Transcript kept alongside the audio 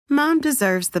Mom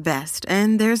deserves the best,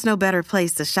 and there's no better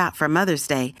place to shop for Mother's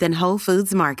Day than Whole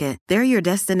Foods Market. They're your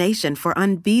destination for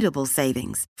unbeatable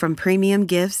savings, from premium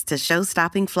gifts to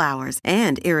show-stopping flowers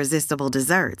and irresistible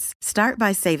desserts. Start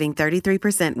by saving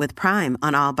 33% with Prime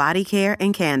on all body care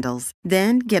and candles.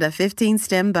 Then get a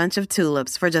 15-stem bunch of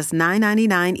tulips for just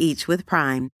 $9.99 each with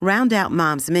Prime. Round out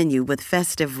Mom's menu with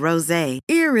festive rosé,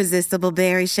 irresistible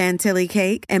berry chantilly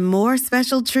cake, and more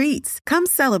special treats. Come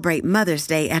celebrate Mother's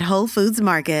Day at Whole Foods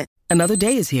Market. Another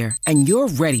day is here, and you're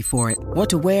ready for it. What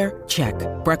to wear? Check.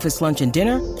 Breakfast, lunch, and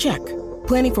dinner? Check.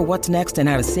 Planning for what's next and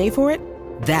how to save for it?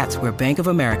 That's where Bank of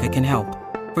America can help.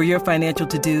 For your financial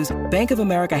to-dos, Bank of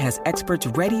America has experts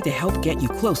ready to help get you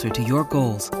closer to your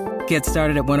goals. Get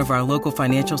started at one of our local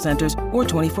financial centers or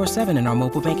 24/7 in our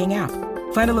mobile banking app.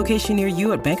 Find a location near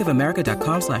you at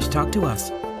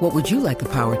bankofamerica.com/talktous. What would you like the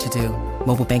power to do?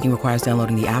 Mobile banking requires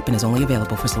downloading the app and is only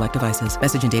available for select devices.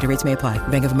 Message and data rates may apply.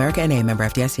 Bank of America N.A., member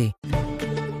FDIC.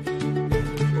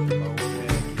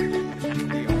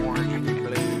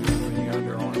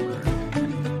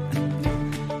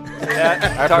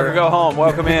 Talk or go home.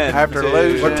 Welcome in. After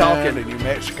losing, we're talking to New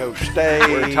Mexico State.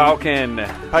 We're talking.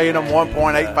 Paying them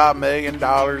 $1.85 million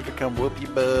to come whoop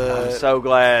your butt. I'm so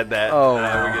glad that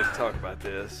wow. we get to talk about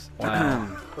this. Wow.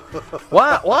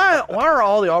 why are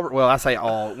all the Auburn? Well, I say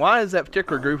all. Why is that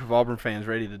particular group of Auburn fans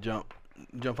ready to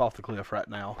jump off the cliff right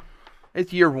now?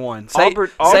 It's year one.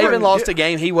 Saban lost a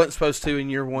game he wasn't supposed to in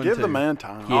year one. Give the man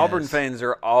time. Yes. Auburn fans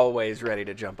are always ready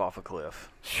to jump off a cliff.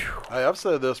 Hey, I've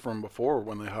said this from before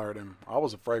when they hired him. I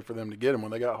was afraid for them to get him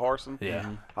when they got Harsin. Yeah.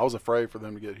 I was afraid for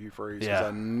them to get Hugh Freeze because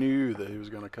I knew that he was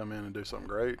going to come in and do something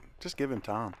great. Just give him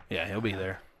time. Yeah, he'll be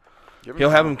there. He'll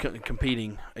have him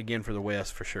competing again for the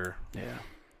West for sure. Yeah.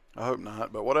 I hope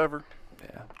not, but whatever.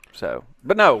 Yeah. So,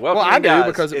 but no. Well, I do guys.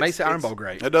 because it makes the Iron Bowl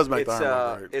great. It does make the Iron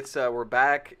Bowl great. It's we're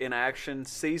back in action.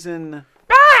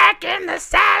 Back in the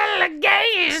saddle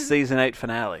again. Season 8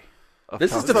 finale.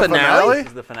 This is the finale. This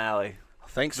is the finale.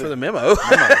 Thanks for the memo.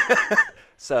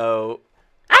 So,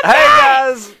 hey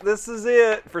guys, this is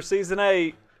it for season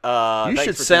 8. You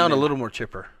should sound a little more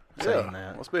chipper. Saying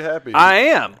that. Let's be happy. I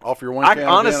am. Off your one can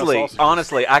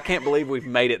honestly, I can't believe we've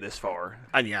made it this far.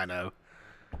 Yeah, I know.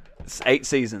 It's 8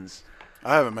 seasons.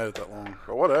 I haven't made it that long,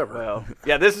 but whatever. Well,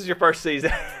 yeah, this is your first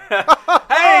season.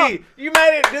 Hey, you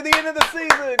made it to the end of the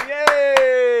season.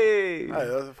 Yay! Hey,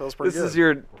 that feels pretty good. This is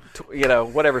your,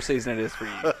 whatever season it is for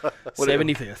you.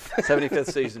 75th.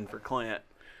 75th season for Clint.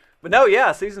 But no,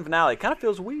 yeah, season finale. It kind of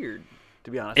feels weird,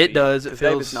 to be honest. It does. It feels.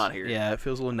 David's not here. Yeah, it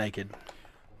feels a little naked.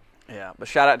 Yeah, but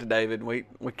shout out to David. We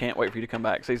can't wait for you to come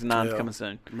back. Season 9 is coming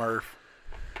soon. Murph.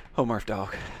 Oh, Murph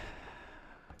dog.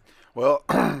 Well,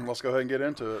 let's go ahead and get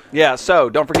into it. Yeah, so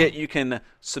don't forget you can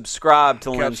subscribe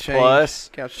to Lens Plus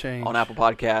Couch on Apple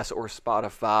Podcasts or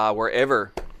Spotify,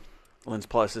 wherever Lens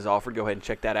Plus is offered. Go ahead and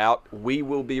check that out. We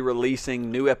will be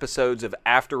releasing new episodes of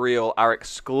After Real, our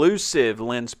exclusive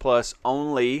Lens Plus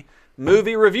only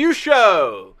movie review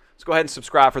show. So go ahead and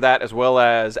subscribe for that, as well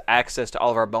as access to all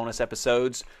of our bonus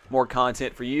episodes, more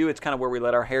content for you. It's kind of where we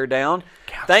let our hair down.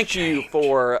 Thank you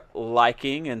for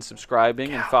liking and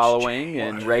subscribing and following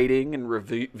and rating and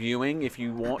reviewing. If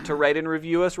you want to rate and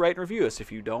review us, rate and review us.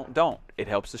 If you don't. It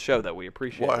helps the show, that we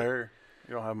appreciate What it. hair?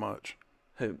 You don't have much.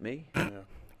 Who, me? Yeah. You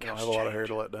don't have a lot of hair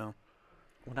to let down.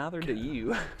 Well, neither do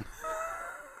you.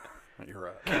 You're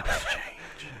right. Couch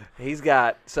change. He's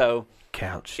got, so...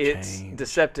 Couch It's change.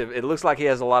 Deceptive. It looks like he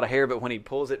has a lot of hair, but when he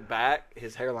pulls it back,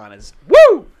 his hairline is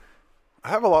woo. I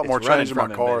have a lot more It's right change in in my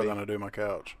front of him, car baby. than I do my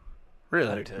couch.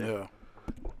 Really? Yeah.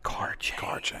 Car change.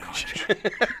 Car change.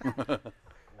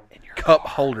 And your cup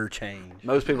holder change.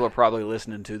 Most people are probably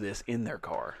listening to this in their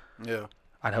car Yeah.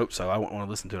 I'd hope so. I wouldn't want to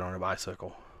listen to it on a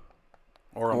bicycle.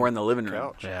 or in the living room.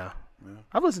 couch. Yeah.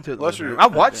 I've listened to it. Unless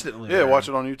I've watched it in the living Yeah, room. watch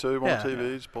it on YouTube, on Yeah.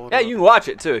 TV. Just pull it Yeah, up. you can watch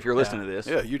it too if you're listening to this.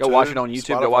 Yeah, Go watch YouTube, it on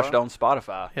YouTube. Go watch it on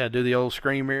Spotify. Yeah, do the old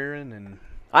screen mirroring and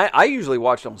I usually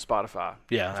watch it on Spotify.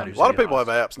 yeah. I do A lot of too. people have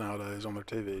apps nowadays on their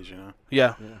TVs, you know.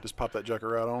 Yeah. Just pop that joker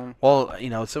right on.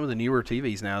 Well, some of the newer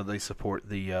TVs now they support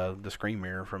the screen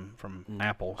mirror from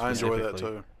Apple. I enjoy that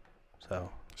specifically. too. So,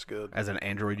 It's good. as an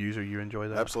Android user, you enjoy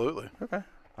that? Absolutely. Okay.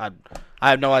 I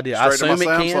have no idea. I Straight to assume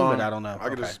my it can, Samsung, but I don't know. I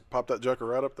could just pop that joker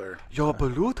right up there. Your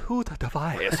Bluetooth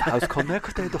device has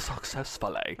connected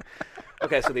successfully.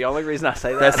 Okay, so the only reason I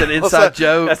say that That's an inside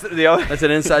joke. That's the only. That's an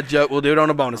inside joke. We'll do it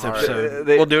on a bonus episode.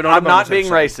 We'll do it on a I'm bonus not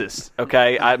being episode. racist.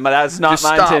 Okay, that's not Just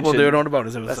my stop. intention. We'll do it on a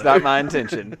bonus episode. That's not my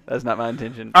intention. That's not my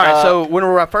intention. All right. So when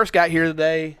I first got here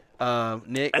today,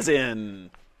 Nick. as in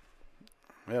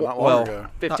Yeah, not long ago.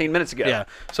 15 minutes ago. Yeah.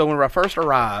 So when I first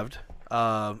arrived,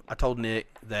 I told Nick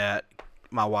that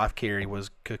my wife Carrie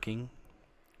was cooking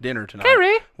dinner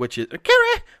tonight, which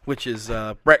is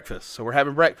breakfast. So we're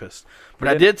having breakfast. But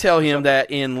I did tell him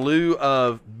that in lieu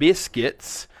of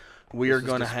biscuits, we are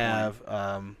going to have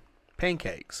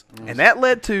pancakes, and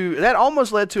that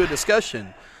almost led to a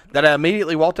discussion that I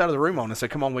immediately walked out of the room on and said,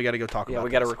 "Come on, we got to go talk about. Yeah, we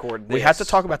got to record this. We have to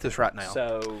talk about this right now."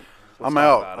 So I'm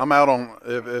out. I'm out on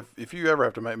if you ever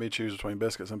have to make me choose between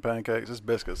biscuits and pancakes, it's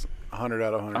biscuits 100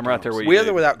 out of 100. I'm right there with you. With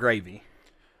or without gravy?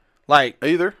 Like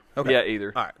either. Okay. Yeah,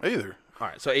 either. All right. Either. All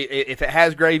right. So if it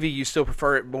has gravy, you still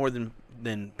prefer it more than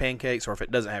pancakes, or if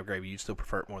it doesn't have gravy, you still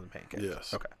prefer it more than pancakes.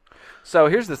 Yes. Okay. So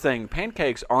here's the thing: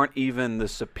 pancakes aren't even the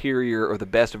superior or the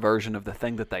best version of the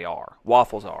thing that they are.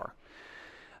 Waffles are.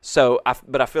 So,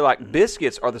 but I feel like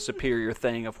biscuits are the superior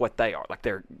thing of what they are. Like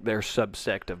they're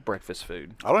subsect of breakfast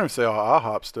food. I don't even see how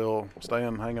IHOP's still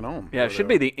hanging on. Yeah, it should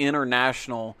be the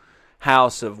International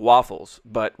House of Waffles,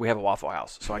 but we have a Waffle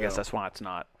House, so I guess that's why it's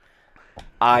not.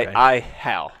 How?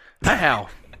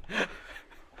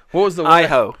 What was the one?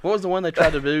 I-ho. What was the one they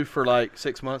tried to do for like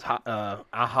 6 months?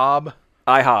 IHOB.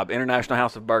 IHOB, International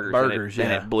House of Burgers. Burgers, and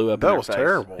yeah. it blew up. That in was their face.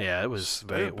 terrible. Yeah, it was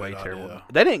Stupid way terrible. idea.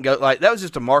 They didn't go like that was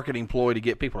just a marketing ploy to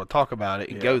get people to talk about it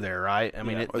and go there, right? I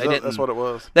mean, That's what it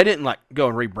was. They didn't like go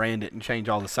and rebrand it and change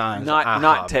all the signs.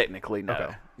 Not technically, no.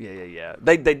 Okay. Yeah.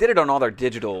 They did it on all their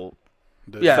digital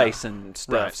face and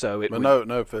stuff. Right. So it But would,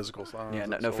 no physical signs. yeah,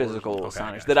 no That's physical original.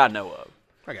 signage that I know of.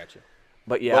 I got you.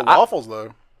 But yeah, But waffles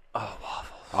though. oh,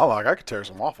 waffles. I could tear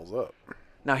some waffles up.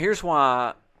 Now here's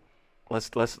why.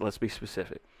 Let's be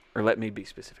specific, or let me be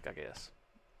specific, I guess.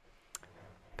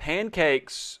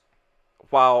 Pancakes,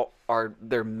 while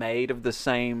they're made of the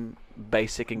same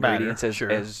basic ingredients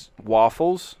as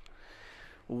waffles,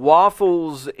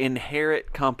 waffles'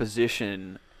 inherent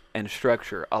composition and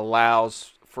structure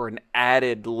allows for an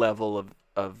added level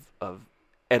of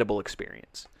edible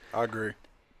experience. I agree.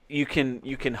 You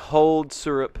can hold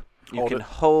syrup. You can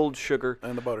hold sugar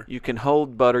and the butter. You can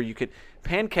hold butter. You can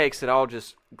pancakes. It all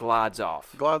just glides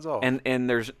off. And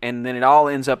then it all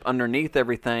ends up underneath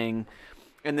everything.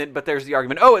 But there's the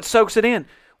argument. Oh, it soaks it in.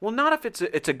 Well, not if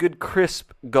it's a good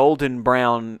crisp golden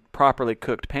brown properly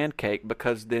cooked pancake,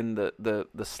 because then the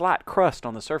slight crust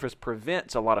on the surface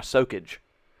prevents a lot of soakage.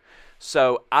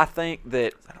 So I think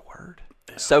that is that a word?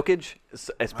 Yeah. Soakage.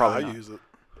 It's probably I use it.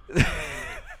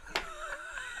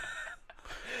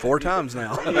 4 times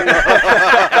now.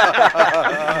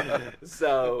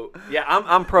 So yeah,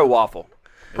 I'm pro waffle.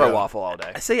 Waffle all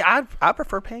day. See, I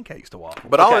prefer pancakes to waffles.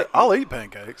 But I'll eat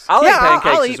pancakes. I'll eat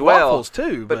pancakes I'll as eat well. Waffles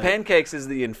too, but pancakes is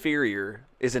inferior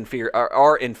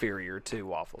to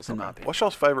waffles in my opinion. What's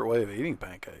y'all's favorite way of eating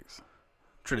pancakes?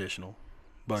 Traditional,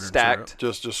 butter stacked, and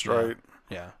just straight.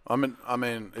 Yeah. I mean,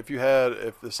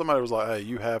 if somebody was like, "Hey,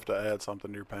 you have to add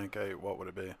something to your pancake," what would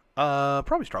it be?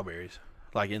 Probably strawberries,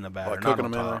 like in the batter, like not cooking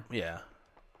on them top. in there.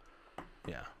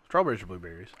 Yeah, strawberries or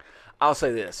blueberries. I'll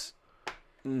say this.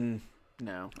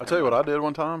 No. I'll tell you what I did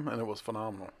one time, and it was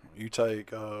phenomenal. You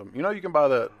take, you can buy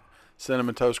that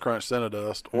Cinnamon Toast Crunch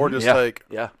Cinnadust, or just take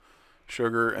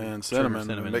sugar and cinnamon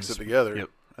and mix it together,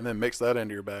 and then mix that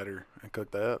into your batter and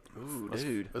cook that. Ooh,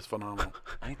 dude. It's phenomenal.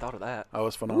 I ain't thought of that. Oh,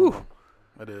 it's phenomenal. Ooh.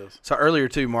 It is. So earlier,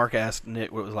 too, Mark asked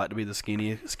Nick what it was like to be the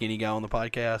skinny guy on the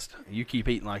podcast. You keep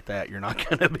eating like that, you're not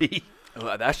going to be.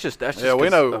 Well, that's just yeah, we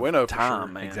know for time,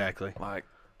 sure. man. Exactly. Like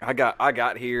I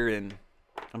got here and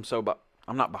I'm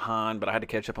not behind, but I had to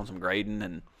catch up on some grading,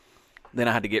 and then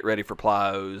I had to get ready for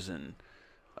plyos, and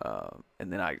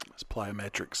then it's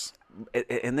plyometrics.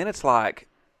 And then it's like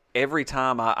every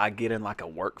time I get in like a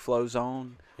workflow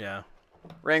zone. Yeah.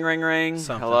 Ring, ring, ring.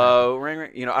 Something Hello, ring,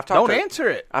 ring. You know, answer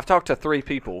it. I've talked to 3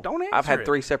 people. Don't answer I've had it.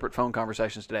 3 separate phone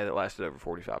conversations today that lasted over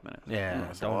 45 minutes. Yeah.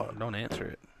 Don't answer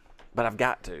it. But I've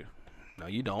got to. No,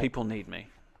 you don't. People need me.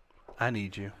 I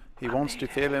need you. He wants to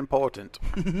feel important,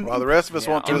 while the rest of us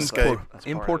want to escape.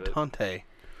 Importante.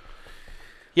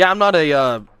 Yeah, I'm not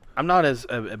as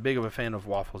a big of a fan of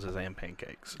waffles as I am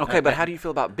pancakes. Okay, but how do you feel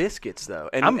about biscuits,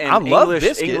 though? And I love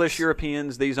biscuits. English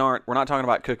Europeans, we're not talking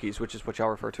about cookies, which is what y'all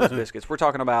refer to as biscuits. We're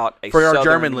talking about for our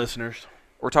German listeners.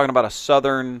 We're talking about a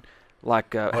southern,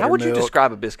 like, how would you Buttermilk.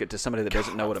 describe a biscuit to somebody that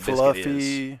doesn't know what a biscuit is?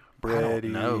 Fluffy, bready.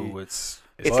 No, it's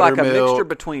like a buttermilk. mixture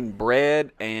between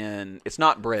bread and it's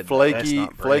not bread. though. Flaky,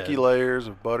 not bread. flaky layers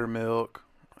of buttermilk,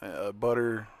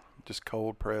 butter just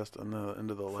cold pressed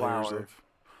into the layers Flour. of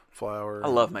flour. I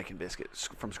love making biscuits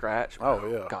from scratch. Oh,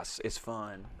 yeah. Gosh, it's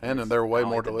fun. And then they're way I'll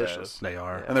more eat the dough. delicious. they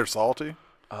are. And they're salty.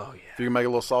 Oh If yeah. you can make a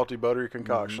little salty buttery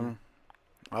concoction.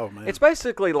 Oh man, It's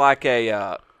basically like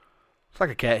a It's like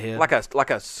a cat head. like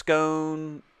a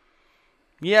scone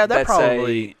Yeah, that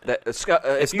probably.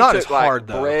 It's not as hard,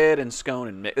 though. Bread and scone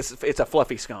and mix. It's a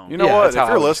fluffy scone. You know what? If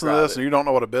you're listening to this and you don't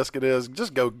know what a biscuit is,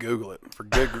 just go Google it. For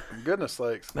goodness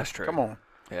sakes. That's true. Come on.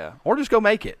 Yeah. Or just go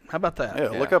make it. How about that? Yeah.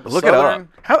 Look up. Look it up.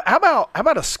 How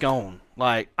about a scone?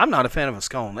 Like, I'm not a fan of a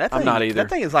scone. I'm not either. That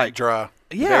thing is like dry.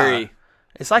 Yeah.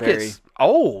 It's like it's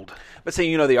old. But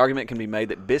see, the argument can be made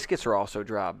that biscuits are also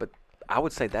dry, but I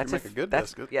would say that's a good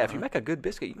biscuit. Yeah, if you make a good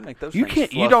biscuit, you can make those. You things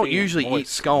can't. You don't usually moist. eat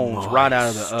scones right out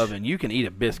of the oven. You can eat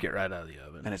a biscuit right out of the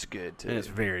oven, and it's good too. And it's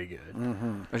very good.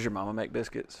 Mm-hmm. Does your mama make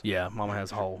biscuits? Yeah, Mama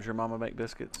has a whole. Does your mama make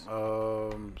biscuits?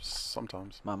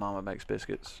 Sometimes. My mama makes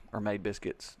biscuits or made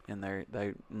biscuits, and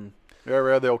they. You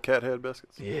ever had the old cat head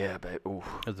biscuits? Yeah, babe. Ooh.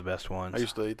 Those are the best ones. I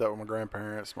used to eat that with my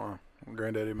grandparents. My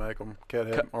granddaddy make them cat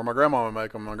head, or my grandma would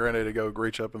make them. My granddaddy would go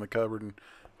reach up in the cupboard and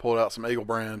pull out some Eagle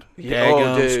Brand.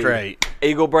 Yeah, dude. Straight.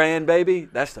 Eagle Brand, baby.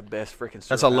 That's the best freaking syrup.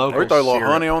 That's a local syrup. Throw a little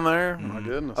syrup. honey on there. Mm-hmm. My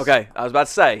goodness. Okay, I was about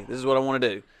to say, this is what I want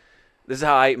to do. This is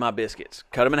how I eat my biscuits.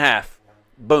 Cut them in half.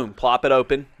 Boom. Plop it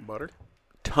open. Butter.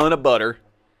 Ton of butter.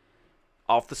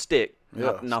 Off the stick.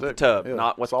 Yeah, not the tub. Yeah.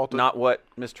 Not what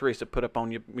Miss Teresa put up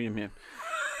on you.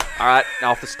 All right,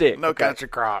 off the stick. No country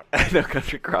crock. No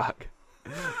country crock.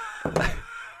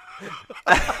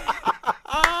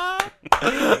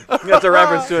 That's a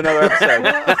reference to another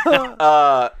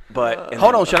episode. But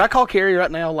hold on, should I call Carrie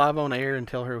right now live on air and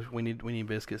tell her we need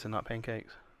biscuits and not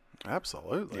pancakes?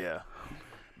 Absolutely. Yeah.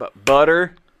 But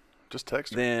butter, just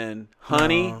text her. Then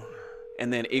honey,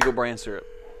 and then Eagle Brand syrup.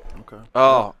 Okay.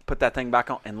 Oh, put that thing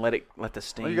back on and let the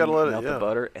steam you gotta let melt the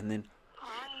butter, and then.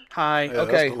 Hi. Yeah,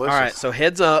 okay. All right. So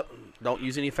heads up. Don't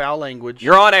use any foul language.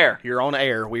 You're on air. You're on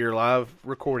air. We are live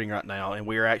recording right now, and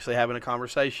we are actually having a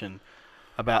conversation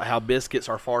about how biscuits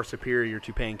are far superior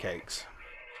to pancakes.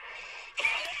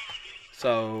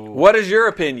 So, what is your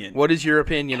opinion? What is your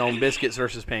opinion on biscuits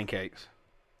versus pancakes?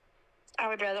 I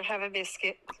would rather have a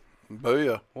biscuit.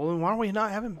 Booyah. Well, then why are we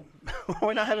not having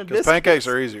biscuits? Because pancakes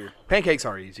are easier. Pancakes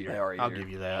are easier. They are easier. I'll give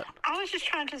you that. I was just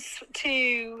trying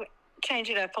to change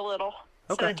it up a little.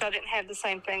 Okay. So that y'all didn't have the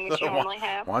same thing that you normally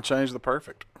have. Why change the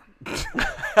perfect?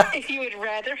 If you would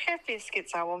rather have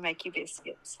biscuits, I will make you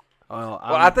biscuits. Well,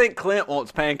 I think Clint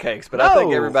wants pancakes, but I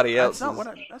think everybody else.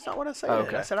 That's not what I said.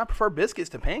 Okay. I said I prefer biscuits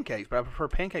to pancakes, but I prefer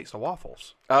pancakes to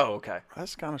waffles. Oh, okay.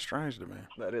 That's kind of strange to me.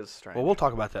 That is strange. Well, we'll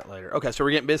talk about that later. Okay, so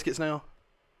we're getting biscuits now?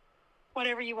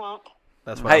 Whatever you want.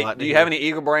 That's what I like do you have any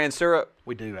Eagle Brand syrup?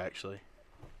 We do, actually.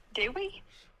 Do we?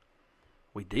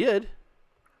 We did.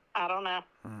 I don't know.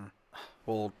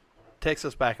 Well, text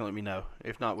us back and let me know.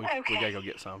 If not, we got to go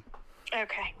get some.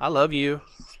 Okay. I love you.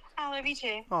 I love you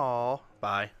too. Aw,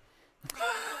 bye. Love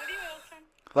you, Wilson.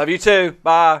 Love you too.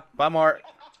 Bye. Bye, Mark.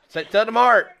 Tell to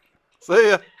Mark.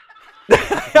 See ya.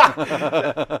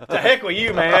 The heck with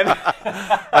you, man.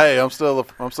 Hey, I'm still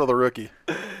the rookie.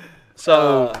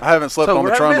 So I haven't slept on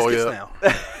the trundle yet. Now.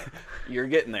 You're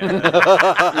getting there.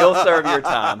 You'll serve your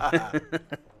time.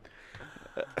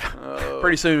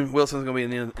 Pretty soon, Wilson's going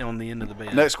to be on the end of the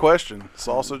bed. Next question: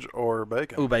 sausage or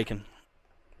bacon? Ooh, bacon.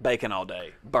 Bacon all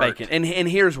day. Burnt. Bacon. And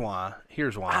here's why.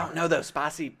 I don't know though.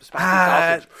 Spicy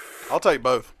sausage. I'll take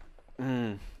both.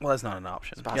 Well, that's not an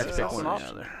option. You have to pick one or the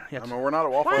other. I mean, we're not a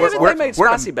waffle. Why haven't they made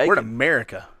spicy bacon? We're in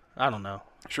America. I don't know.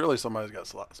 Surely somebody's got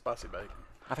spicy bacon.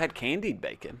 I've had candied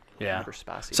bacon. Yeah. Never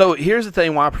spicy. So here's the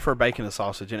thing why I prefer bacon to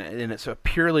sausage, and it's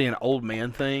purely an old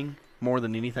man thing more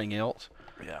than anything else.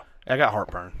 Yeah. I got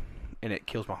heartburn, and it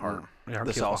kills my heart. It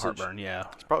kills sausage? my heartburn, yeah.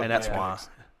 probably And that's why.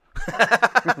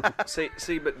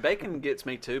 see, but bacon gets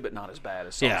me too, but not as bad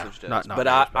as sausage does. not but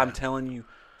as bad. I'm telling you,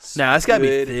 Now it's got to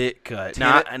be thick cut.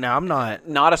 Now I'm not.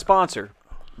 Not a sponsor,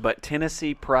 but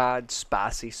Tennessee Pride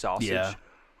spicy sausage. Yeah.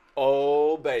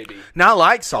 Oh baby. Now I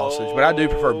like sausage, but I do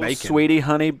prefer bacon. Sweetie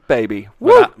honey baby.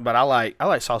 But I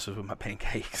like sausage with my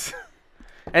pancakes.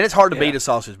 And it's hard to beat a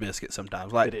sausage biscuit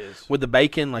sometimes. Like it is. With the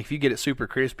bacon, like if you get it super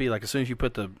crispy, like as soon as you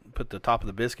put the top of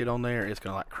the biscuit on there, it's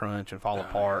gonna like crunch and fall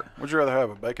apart. Would you rather have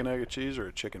a bacon, egg, and cheese or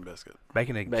a chicken biscuit?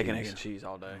 Bacon, egg, Bacon, cheese. egg, and cheese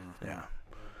all day. Yeah.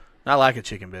 I like a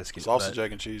chicken biscuit. Sausage,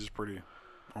 egg, and cheese is pretty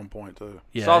on point too.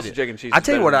 Yeah, sausage, egg, and cheese. I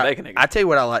tell you what, bacon, egg. I tell you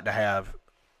what I like to have.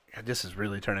 This is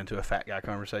really turning into a fat guy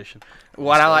conversation.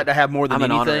 What I like to have more than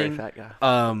I'm an anything honorary fat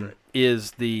guy.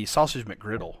 is the sausage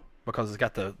McGriddle because it's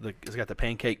got the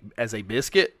pancake as a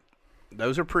biscuit.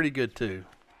 Those are pretty good too.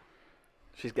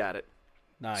 She's got it.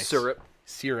 Nice Syrup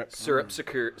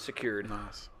secured.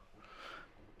 Nice.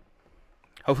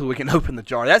 Hopefully we can open the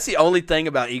jar. That's the only thing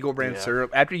about Eagle Brand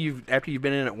syrup. After you've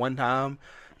been in it one time,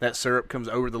 that syrup comes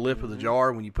over the lip of the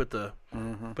jar when you put the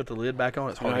lid back on.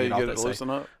 It's hard to get it loosen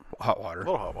up. Hot water. A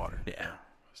little hot water. Yeah.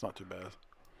 It's not too bad.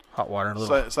 Hot water and a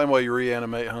little. Same way you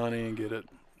reanimate honey and get it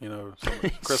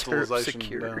some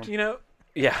crystallization down.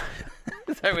 Yeah.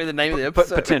 Is that really the name of the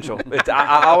episode? Potential.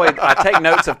 I take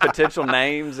notes of potential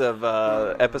names of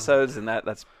episodes, and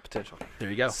that's potential. There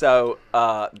you go. So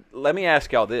let me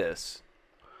ask y'all this.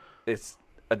 It's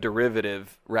a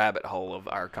derivative rabbit hole of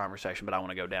our conversation, but I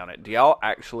want to go down it. Do y'all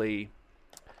actually,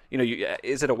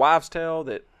 is it a wives' tale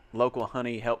that local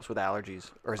honey helps with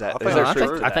allergies? Or is that?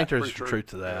 I think there's truth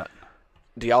to that.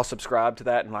 Do y'all subscribe to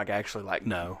that and actually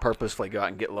no. purposefully go out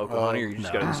and get local honey, or you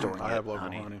just go to the store and I get have local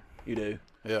honey? You do?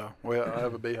 Yeah. Well, I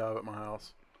have a beehive at my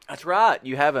house. That's right.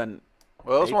 You have an.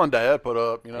 Well, that's one Dad put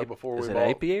up, before we bought. Is it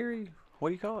apiary? What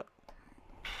do you call it?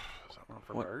 Is that one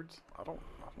for birds? I don't know.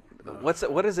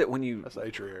 What is it when you? That's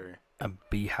atriary. A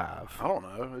beehive. I don't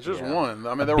know. It's just one.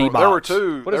 I mean, there were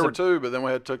two. There were two, but then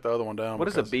we had took the other one down. What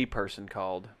is a bee person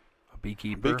called? A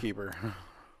beekeeper. Beekeeper.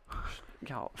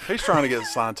 Y'all. He's trying to get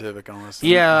scientific on this.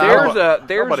 Yeah.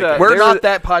 We're not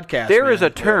that podcast. There is a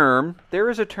term. There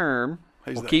is a term.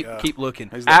 Well, keep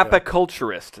looking.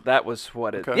 Apiculturist. That was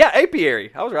what it. Okay. Yeah,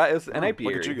 apiary. I was right. It was an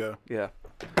apiary. Look at you go.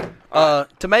 Yeah.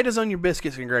 Tomatoes on your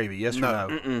biscuits and gravy? Yes or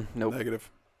no? Nope. Negative.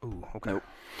 Ooh, okay. Nope.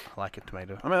 I like it,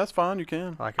 tomato. I mean, that's fine. You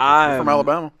can. I like it. I'm from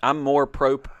Alabama. I'm more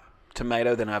pro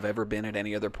tomato than I've ever been at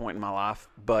any other point in my life.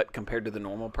 But compared to the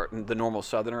normal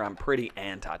Southerner, I'm pretty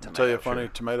anti-tomato. I'll tell you a funny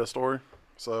tomato story.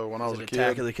 So when I was a kid,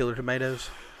 Attack of the Killer Tomatoes.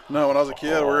 No, when I was a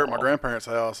kid, we were at my grandparents'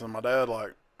 house, and my dad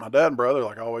and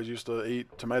brother always used to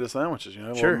eat tomato sandwiches.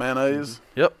 Little mayonnaise.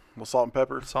 Mm-hmm. Yep. Little salt and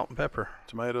pepper. Salt and pepper.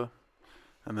 Tomato.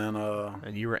 And then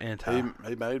and you were anti.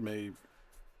 He made me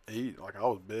eat I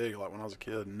was big when I was a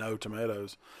kid, no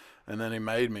tomatoes, and then he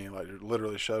made me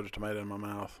literally shoved a tomato in my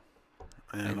mouth,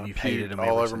 and you've I hated them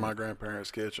all over my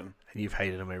grandparents' kitchen. And you've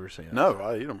hated them ever since. No,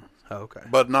 I eat them. Oh, okay.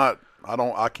 But not.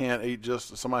 I can't eat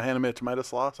just somebody handed me a tomato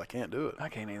slice. I can't do it. I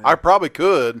can't either. I probably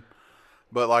could,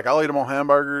 but I'll eat them on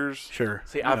hamburgers. Sure.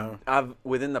 See, I've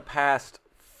within the past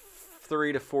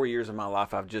 3 to 4 years of my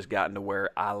life, I've just gotten to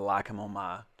where I like them on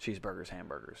my cheeseburgers,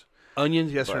 hamburgers.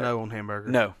 Onions, yes or no on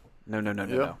hamburgers? No.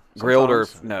 Grilled or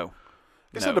no.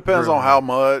 I guess it depends on how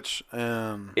much,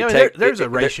 and there's a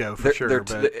ratio for sure.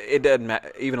 But it doesn't matter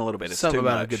even a little bit. It's something too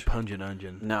about much. a good pungent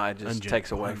onion. No, it just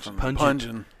takes away from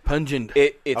pungent.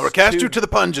 I will cast you to the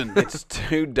pungent. It's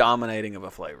too dominating of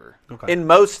a flavor. Okay. In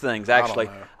most things, actually,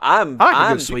 I'm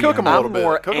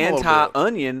more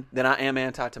anti-onion than I am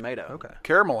anti-tomato. Okay.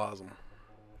 Caramelize them.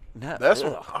 No, that's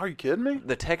are you kidding me?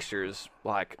 The texture is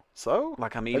like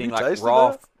I'm eating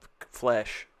raw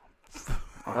flesh.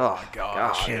 Oh my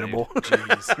God, cannibal!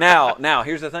 Jeez. Now,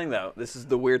 here's the thing, though. This is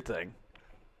the weird thing.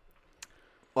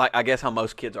 I guess how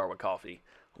most kids are with coffee.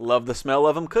 Love the smell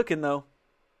of them cooking, though.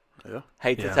 Yeah.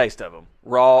 Hate the taste of them,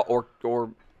 raw or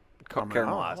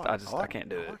caramelized. I can't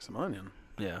do it. I like some onion.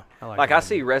 Yeah. I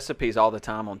see recipes all the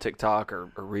time on TikTok or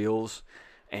Reels,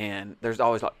 and there's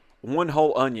always one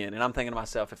whole onion, and I'm thinking to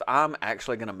myself, if I'm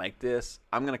actually going to make this,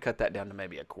 I'm going to cut that down to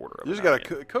maybe a quarter of it. You just got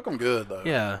to cook them good, though.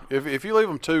 Yeah. If you leave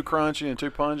them too crunchy and too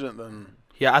pungent, then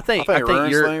I think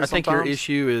your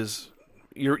issue is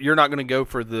you're not going to go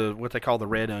for what they call the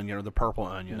red onion or the purple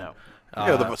onion. No. You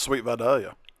go the sweet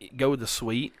Vidalia. Go with the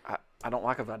sweet. I don't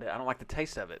like a Vidalia. I don't like the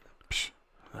taste of it.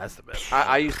 That's the best.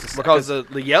 I used to because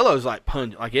the yellow's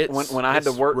pungent. It's when I had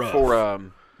to work rough.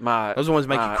 For those ones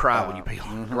make you cry when you peel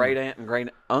them. Great aunt and great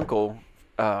uncle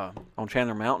on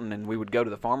Chandler Mountain, and we would go to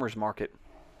the farmers market.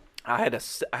 I had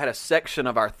a section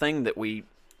of our thing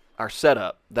our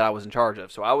setup that I was in charge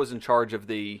of. So I was in charge of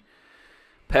the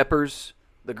peppers,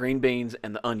 the green beans,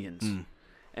 and the onions,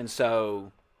 and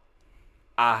so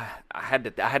I had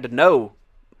to know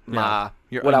what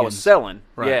onions. I was selling.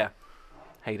 Right. Yeah.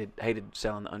 Hated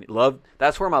selling the onion.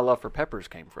 That's where my love for peppers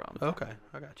came from. Okay,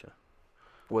 I got you.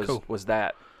 Was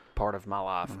that part of my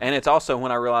life, and it's also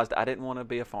when I realized I didn't want to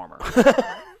be a farmer.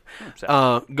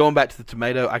 Going back to the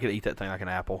tomato, I could eat that thing like an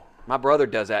apple. My brother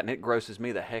does that, and it grosses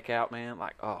me the heck out, man.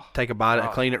 Take a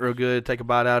bite, clean it real good. Take a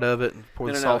bite out of it, and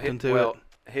pour the salt into it.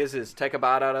 His is take a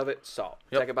bite out of it, salt.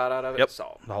 Yep. Take a bite out of it,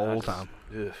 salt. The whole time.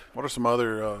 What are some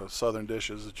other Southern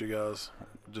dishes that you guys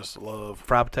just love?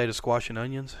 Fried potato, squash, and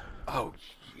onions. Oh,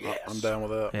 yes. I'm down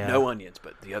with that. Yeah. No onions,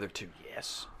 but the other two,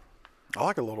 yes. I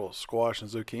like a little squash and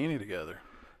zucchini together.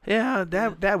 Yeah,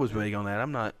 Dad was big on that.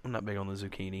 I'm not big on the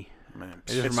zucchini. Man,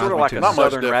 it's sort of like a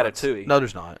southern ratatouille. No,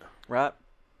 there's not. Right?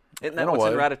 Isn't that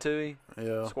what's in ratatouille?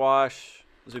 Yeah. Squash,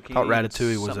 zucchini. I thought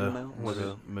ratatouille was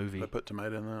a movie. They put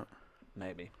tomato in that.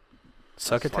 Maybe.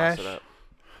 Succotash?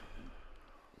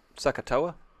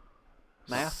 Succotoa?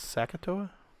 Math? Sakatoa?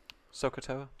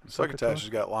 Socotoa? Succotash has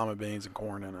got lima beans and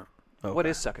corn in it. Okay. What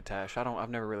is succotash? I've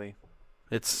never really.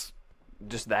 It's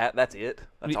just that. That's it.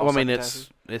 That's all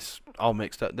it's all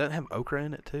mixed up. Doesn't it have okra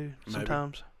in it too?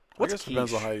 Sometimes. I guess it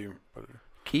depends on how you put it.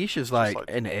 Quiche is like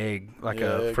an egg, like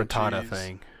a frittata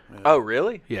thing. Yeah. Oh,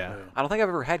 really? Yeah. I don't think I've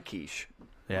ever had quiche.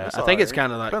 Yeah, I think it's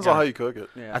kind of like depends on how you cook it.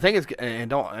 Yeah. I think it's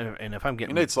and if I'm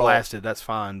getting blasted, that's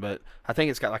fine. But I think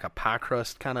it's got like a pie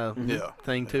crust kind of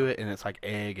thing to it, and it's like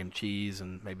egg and cheese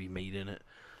and maybe meat in it.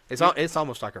 It's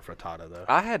almost like a frittata though.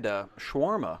 I had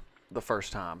shawarma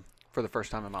for the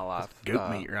first time in my life. It's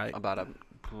goat meat, right? About a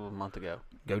month ago.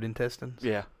 Goat intestines.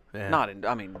 Yeah. Not in.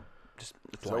 I mean, just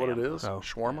is that what it is? Oh.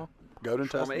 Shawarma. Goat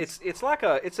intestines. It's like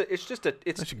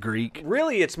it's Greek.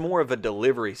 Really, it's more of a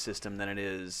delivery system than it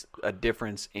is a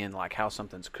difference in like how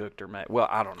something's cooked or made. Well,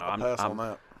 I don't know. I'll pass on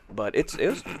that. But it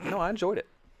was I enjoyed it.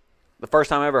 The first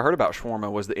time I ever heard about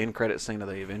shawarma was the end credit scene of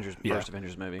the first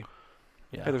Avengers movie.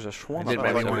 Yeah, hey, there's a shawarma. It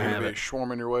made me want to have it.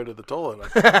 Shawarming your way to the toilet.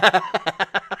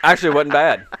 Actually, it wasn't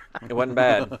bad. It wasn't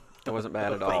bad. It wasn't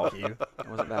bad at all. Thank you. It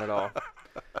wasn't bad at all.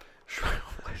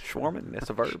 Schwarming, that's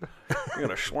a verb. You're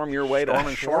gonna schwarm your way to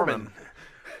Schwarming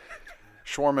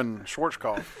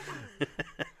Schwarzkopf.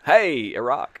 Hey,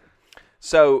 Iraq.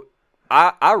 So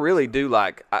I really do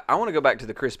like. I want to go back to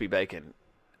the crispy bacon.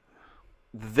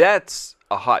 That's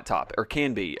a hot topic, or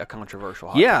can be a controversial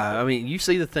hot topic. I mean, you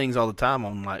see the things all the time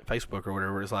on like Facebook or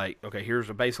whatever. It's like, okay, here's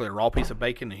basically a raw piece of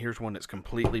bacon, and here's one that's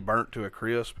completely burnt to a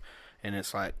crisp. And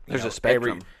it's like there's a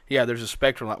spectrum. There's a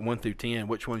spectrum like 1 through 10.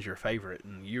 Which one's your favorite?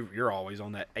 And you're always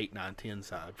on that 8, 9, 10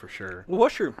 side for sure. Well,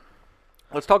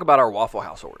 let's talk about our Waffle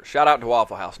House orders. Shout out to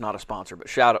Waffle House, not a sponsor, but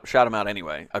shout them out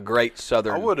anyway. A great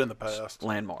Southern. I would in the past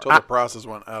landmark. Until the prices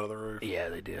went out of the roof. Yeah,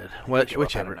 they did.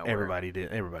 Whichever everybody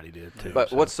did. Everybody did too.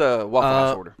 But what's a Waffle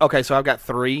House order? Okay, so I've got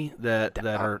 3 that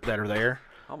are there.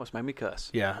 Almost made me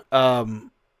cuss. Yeah.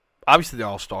 Obviously the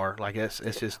All-Star, like that's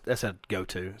a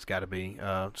go-to. It's got to be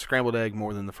scrambled egg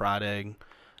more than the fried egg,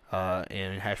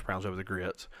 and hash browns over the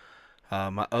grits.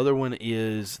 My other one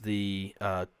is the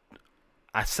I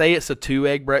say it's a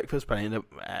 2-egg breakfast, but I end up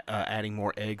adding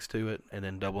more eggs to it and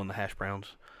then doubling the hash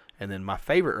browns. And then my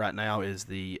favorite right now is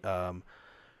the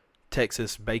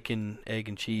Texas bacon, egg,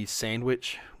 and cheese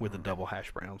sandwich with the double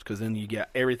hash browns, because then you get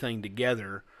everything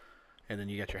together. And then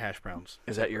you got your hash browns.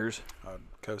 Is that yours? I'd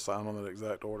co-sign on that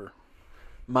exact order.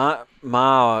 My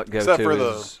go-to except for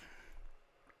is...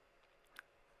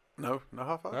 No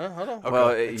high five? Hold on. Okay.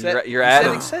 Well, you're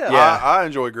adding... Yeah. I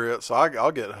enjoy grits, so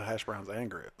I'll get hash browns and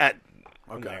grits.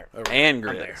 Okay. And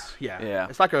grits. Yeah.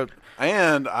 It's like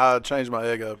And I change my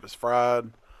egg up. It's fried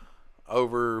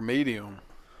over medium.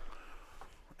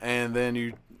 And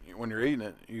then when you're eating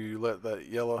it, you let that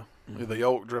yellow... the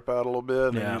yolk drip out a little bit,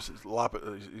 and then you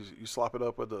slop it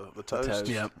up with the toast.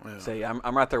 Yep. Yeah. See,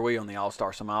 I'm right there with you on the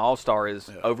All-Star. So my All-Star is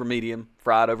over medium,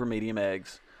 fried over medium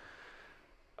eggs.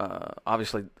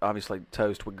 Obviously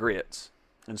toast with grits.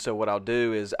 And so what I'll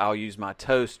do is I'll use my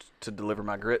toast to deliver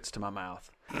my grits to my mouth,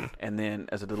 and then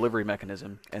as a delivery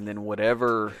mechanism, and then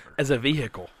whatever as a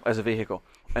vehicle,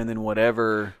 and then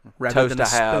whatever toast I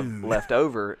have left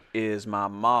over is my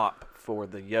mop for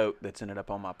the yolk that's ended up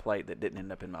on my plate that didn't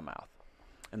end up in my mouth.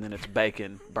 And then it's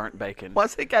bacon, burnt bacon.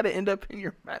 Why's it got to end up in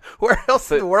your mouth? Where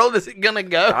else in the world is it going to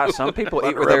go? Some people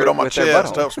eat with their on my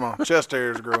chest. Helps my chest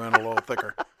hairs grow in a little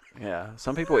thicker. Yeah,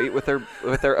 some people eat with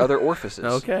their other orifices.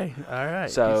 Okay, all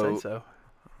right. So, you say so.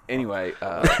 Anyway,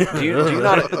 do you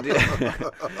not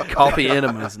coffee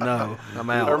enemas? No, I'm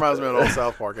out. That reminds me of an old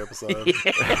South Park episode.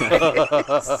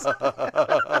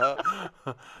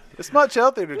 It's much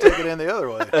healthier to take it in the other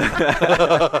way.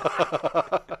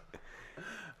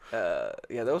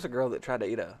 There was a girl that tried to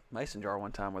eat a mason jar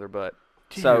one time with her butt.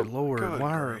 Dear Lord,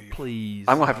 please.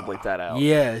 I'm gonna have to bleep that out.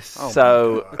 Yes. Oh,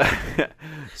 so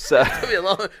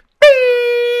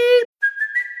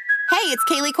Hey, it's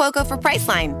Kaylee Cuoco for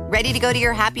Priceline. Ready to go to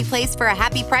your happy place for a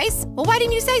happy price? Well, why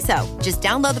didn't you say so? Just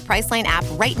download the Priceline app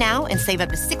right now and save up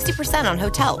to 60% on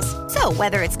hotels. So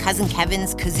whether it's Cousin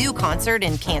Kevin's Kazoo Concert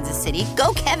in Kansas City,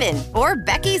 go Kevin, or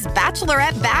Becky's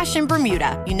Bachelorette Bash in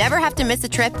Bermuda, you never have to miss a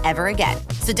trip ever again.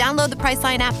 So download the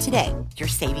Priceline app today. Your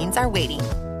savings are waiting.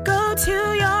 Go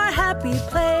to your happy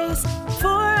place for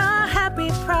a happy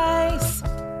price.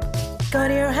 Go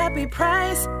to your happy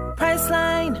price,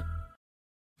 Priceline.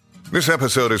 This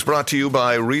episode is brought to you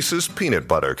by Reese's Peanut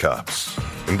Butter Cups.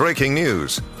 In breaking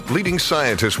news, leading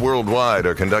scientists worldwide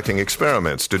are conducting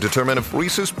experiments to determine if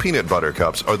Reese's Peanut Butter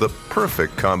Cups are the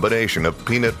perfect combination of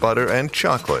peanut butter and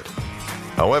chocolate.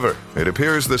 However, it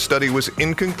appears the study was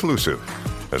inconclusive,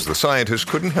 as the scientists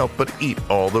couldn't help but eat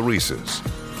all the Reese's.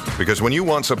 Because when you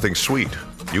want something sweet,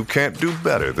 you can't do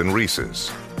better than Reese's.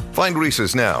 Find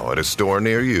Reese's now at a store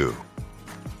near you.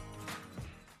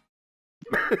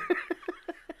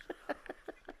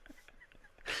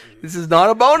 This is not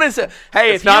a bonus.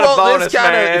 Hey, if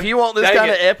you want this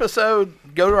kind of episode,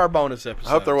 go to our bonus episode.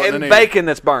 I hope there wasn't any bacon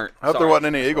that's burnt. I hope there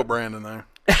wasn't any Eagle brand in there.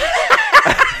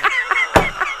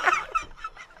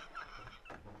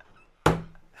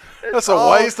 That's a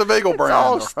waste of Eagle brand.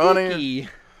 All honey.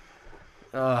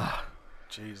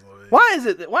 Jeez Louise. Why is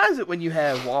it when you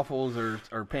have waffles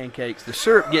or pancakes, the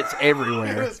syrup gets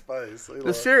everywhere? His face.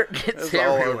 The syrup gets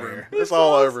everywhere. It's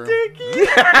all over him.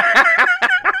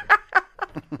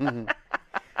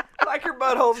 Like your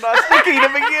butthole's not sticky to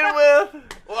begin with.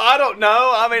 Well, I don't know.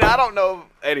 I don't know.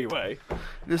 Anyway.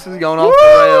 This is going off the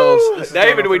rails.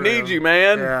 David, we need you,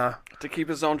 man. Yeah. To keep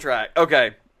us on track.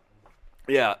 Okay.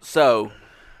 Yeah, so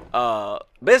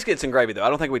biscuits and gravy, though. I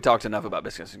don't think we talked enough about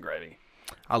biscuits and gravy.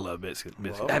 I love biscuits.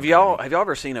 Have y'all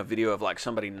ever seen a video of like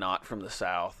somebody not from the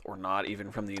South or not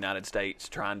even from the United States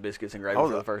trying biscuits and gravy for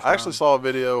the first time? I actually saw a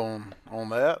video on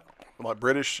that, like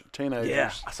British teenagers.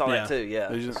 Yeah, I saw that too. Yeah,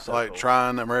 they just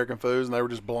trying American foods, and they were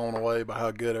just blown away by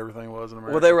how good everything was in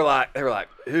America. Well, they were like,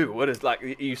 ooh, what is like?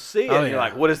 You see it, and you're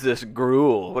like, what is this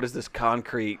gruel? What is this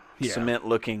concrete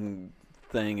cement-looking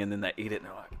thing? And then they eat it, and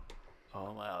they're like,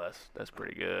 oh wow, that's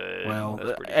pretty good. Well,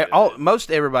 that's pretty good.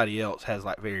 Most everybody else has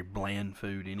like very bland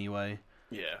food anyway.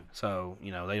 Yeah. So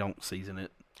they don't season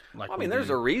it like. Well, I mean, there's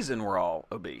a reason we're all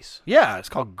obese. Yeah, it's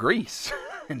called grease.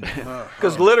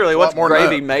 Because literally, what's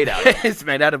gravy made out of? It's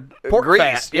made out of pork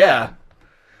grease. Fat. Yeah.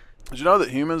 Did you know that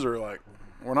humans are like,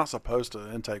 we're not supposed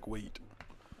to intake wheat?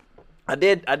 I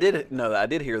did know that. I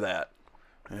did hear that.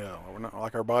 Yeah, we're not,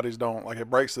 like our bodies don't, like it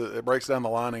breaks down the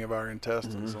lining of our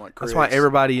intestines. And like that's why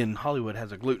everybody in Hollywood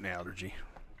has a gluten allergy.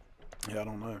 Yeah, I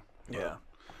don't know. Yeah.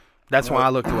 That's why I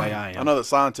look the way I am. I know that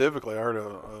scientifically, I heard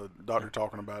a doctor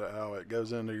talking about it, how it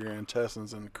goes into your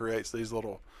intestines and creates these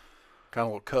little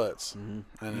cuts, and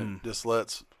it just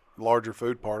lets larger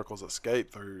food particles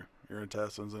escape through your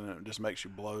intestines, and it just makes you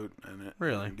bloat, and it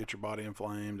can get your body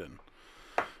inflamed, and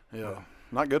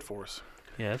not good for us.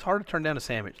 Yeah, it's hard to turn down a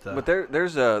sandwich though. But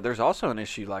there's also an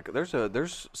issue, like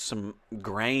there's some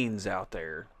grains out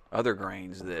there, other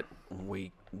grains that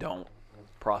we don't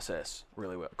process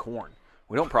really well. Corn.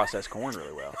 We don't process corn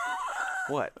really well.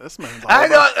 What? This man's I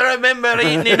don't remember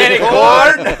eating any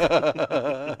corn.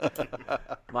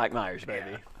 Mike Myers,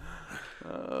 baby.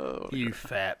 You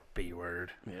fat B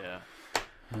word. Yeah.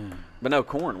 But no,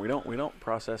 corn. We don't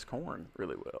process corn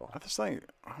really well. I just think,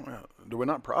 do we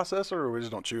not process it, or we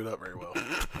just don't chew it up very well?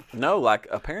 No, like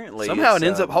apparently somehow it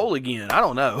ends up whole again. I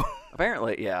don't know.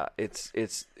 Apparently, yeah, it's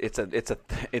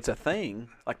a thing.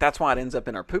 Like that's why it ends up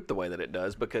in our poop the way that it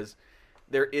does, because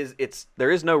there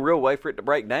is no real way for it to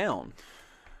break down.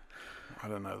 I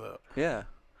didn't know that. Yeah.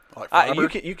 Like fiber?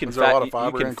 You can is there a lot of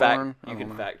fiber in corn? You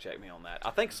can fact check me on that.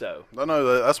 I think so. I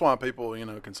know that's why people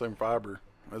consume fiber.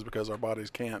 Is because our bodies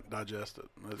can't digest it.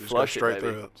 It just goes straight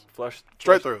through us. Flush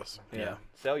through us. Yeah.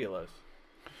 Cellulose.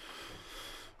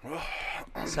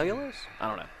 Cellulose? I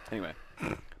don't know. Anyway.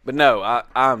 But no,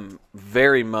 I'm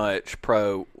very much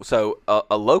pro. So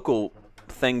a local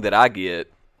thing that I get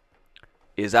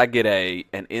is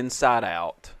an Inside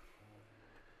Out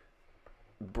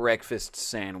breakfast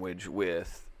sandwich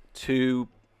with 2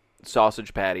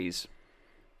 sausage patties,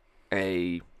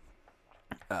 a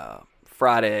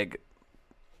fried egg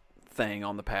thing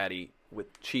on the patty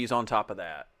with cheese on top of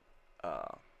that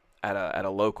at a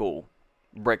local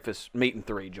breakfast meat and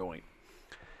 3 joint.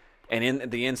 And in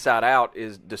the Inside Out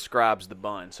describes the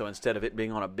bun. So instead of it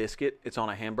being on a biscuit, it's on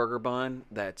a hamburger bun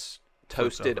that's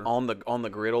toasted on the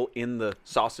griddle in the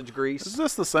sausage grease. Is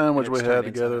this the sandwich we had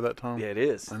together that time? Yeah, it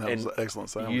is. And that was an excellent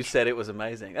sandwich. You said it was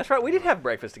amazing. That's right. We did have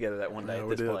breakfast together that one day at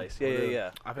this place.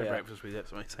 Yeah. I've had breakfast with you at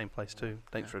the same place too.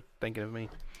 Thanks for thinking of me.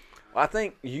 Well, I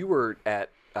think you were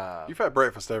at. You've had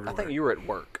breakfast everywhere. I think you were at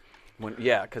work.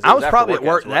 Because I was probably at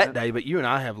work that day, but you and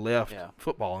I have left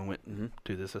football and went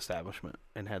to this establishment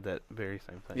and had that very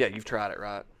same thing. Yeah, you've tried it,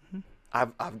 right?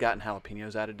 Mm-hmm. I've gotten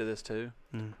jalapenos added to this too.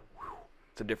 Mm.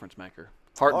 It's a difference maker.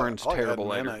 Heartburn's terrible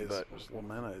later, but just a little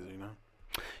mayonnaise,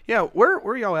 Yeah,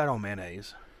 where y'all at on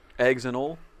mayonnaise? Eggs and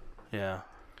oil. Yeah.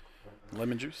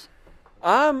 Lemon juice.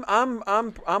 I'm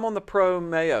on the pro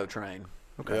mayo train.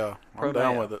 Okay. Yeah, I'm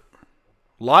down with it.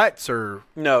 Lights or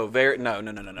no?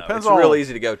 It's real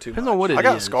easy to go to. Depends on what it is. I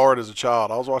got scarred as a child.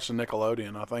 I was watching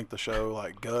Nickelodeon. I think the show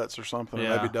like Guts or something,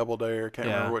 maybe Double Dare. Can't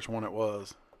remember which one it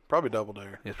was. Probably Double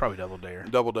Dare. It's probably Double Dare.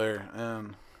 Double Dare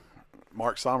and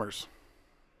Mark Summers.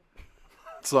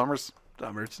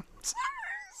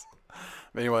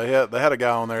 Anyway, they had a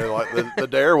guy on there like the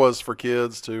dare was for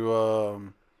kids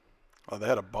to. They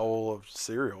had a bowl of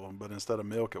cereal, but instead of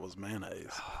milk, it was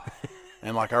mayonnaise.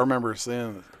 And like I remember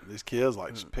seeing these kids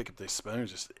like just pick up these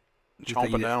spoons, just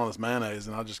chomping down on this mayonnaise,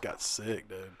 and I just got sick,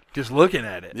 dude. Just looking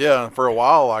at it. Yeah, for a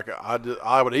while, like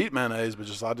I would eat mayonnaise, but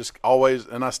I just always,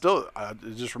 and I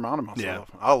just reminded myself.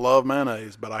 Yeah. I love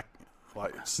mayonnaise, but I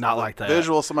like not like that.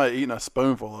 Visual of somebody eating a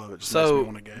spoonful of it just makes me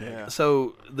want to gag. Yeah.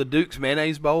 So the Duke's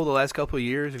mayonnaise bowl the last couple of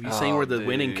years, have you seen where the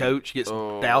winning coach gets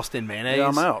doused in mayonnaise? Yeah,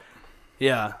 I'm out.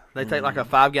 Yeah, they take like a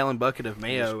 5-gallon bucket of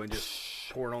mayo and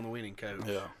just pour it on the winning coach.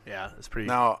 Yeah, it's pretty.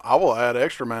 Now I will add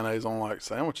extra mayonnaise on like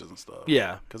sandwiches and stuff.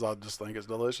 Yeah, because I just think it's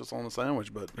delicious on the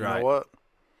sandwich. But you know what?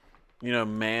 You know,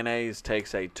 mayonnaise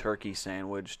takes a turkey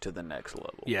sandwich to the next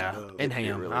level. Yeah, and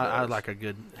ham. Really I like a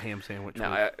good ham sandwich.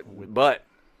 Now, but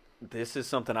this is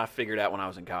something I figured out when I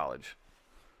was in college.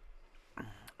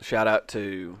 Shout out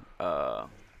to.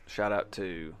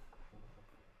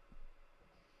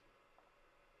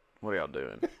 What are y'all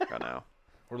doing right now?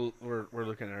 We're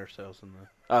looking at ourselves in the.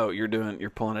 Oh, you're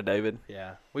pulling a David.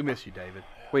 Yeah, we miss you, David.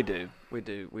 We do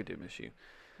miss you.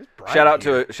 Shout out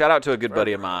to a good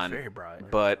buddy of mine. Very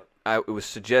bright. But it was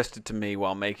suggested to me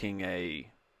while making a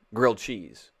grilled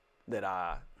cheese that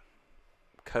I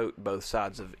coat both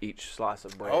sides of each slice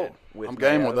of bread with I'm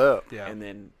game with that. Yeah. And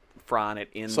then frying it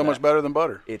in much better than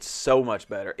butter. It's so much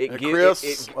better. It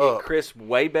crisps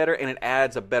way better, and it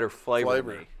adds a better flavor.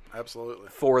 To me. Absolutely.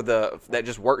 That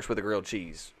just works with the grilled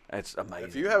cheese. It's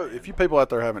amazing. If you people out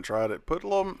there haven't tried it, put a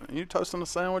little. You toasting the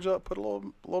sandwich up, put a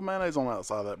little mayonnaise on the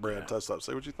outside of that bread. Toast up.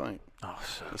 See what you think. Oh,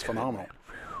 so it's phenomenal.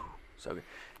 So good.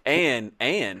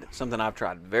 And something I've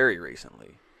tried very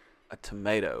recently, a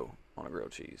tomato on a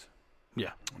grilled cheese.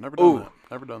 Yeah, never done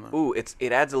that. Ooh,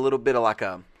 it adds a little bit of like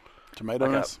a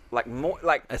tomato-ness, like more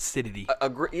like acidity.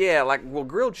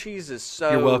 Grilled cheese is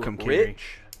so You're welcome, rich. Kerry.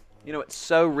 You know, it's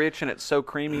so rich and it's so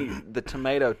creamy. The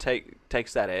tomato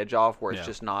takes that edge off where it's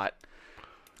just not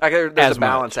like there's a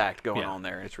balance act going on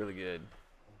there. It's really good.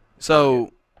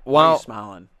 So why are you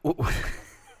smiling? Are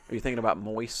you thinking about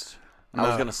moist? No. I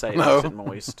was gonna say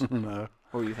moist. No.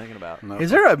 What were you thinking about? No. Is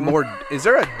there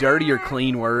a dirty or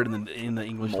clean word in the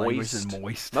English language than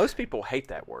moist? Most people hate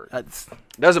that word. It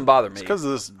doesn't bother me. It's because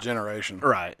of this generation.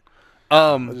 Right.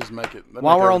 They just make it.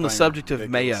 While we're on the subject of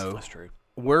ridiculous. mayo, that's true.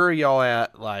 Where are y'all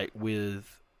at with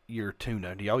your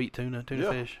tuna? Do y'all eat tuna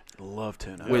fish? Love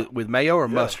tuna. With mayo or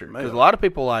mustard? Because a lot of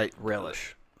people like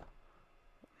relish.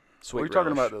 Sweet what are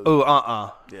you relish. talking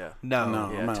about? Yeah.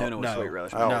 No. Yeah, tuna with sweet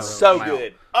relish. No. So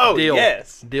good. Oh, Deal.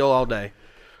 yes. Deal all day.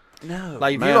 No.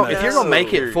 Like if you're gonna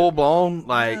make it full blown,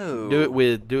 like do it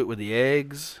with the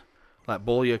eggs, like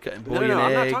boil your egg.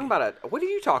 I'm not talking about it. What are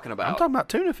you talking about? I'm talking about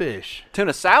tuna fish.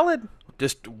 Tuna salad?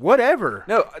 Just whatever.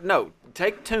 No.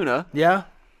 Take tuna. Yeah.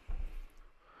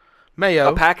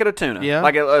 Mayo. A packet of tuna. Yeah.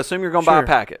 Like assume you're gonna buy a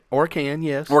packet. Or a can,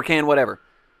 yes. Or a can, whatever.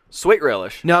 Sweet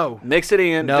relish. No. Mix it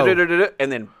in. No.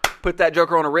 And then put that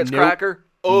joker on a Ritz cracker.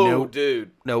 Oh,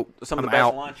 dude. Nope. Some of the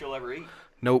best lunch you'll ever eat.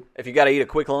 Nope. If you got to eat a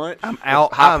quick lunch, I'm out.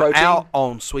 I'm out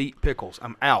on sweet pickles.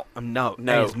 I'm out. No.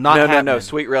 It's not happening. No.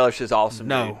 Sweet relish is awesome.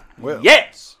 No.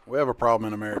 Yes. We have a problem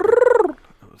in America.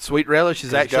 Sweet relish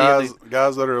is actually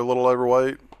guys that are a little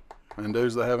overweight and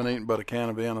dudes that haven't eaten but a can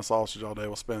of Vienna sausage all day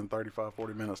will spend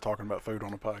 35-40 minutes talking about food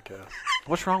on a podcast.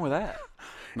 What's wrong with that?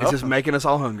 It's just making us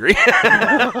all hungry.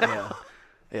 Yeah,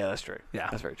 that's true. Yeah,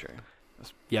 that's very true.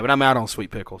 Yeah, but I'm out on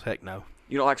sweet pickles. Heck no.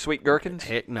 You don't like sweet gherkins?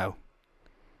 Heck no.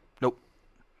 Nope.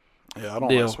 Yeah, I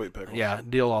don't like sweet pickles. Yeah,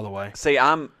 deal all the way. See,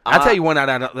 I'll tell you one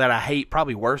that I hate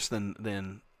probably worse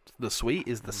than the sweet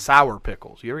is the sour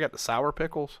pickles. You ever got the sour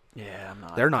pickles? Yeah, I'm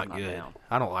not. They're not good. Down.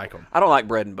 I don't like them. I don't like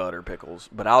bread and butter pickles,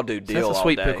 but I'll do dill all day. That's a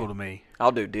sweet pickle to me.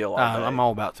 I'll do dill all day. I'm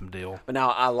all about some dill. But now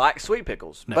I like sweet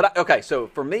pickles. No. But okay, so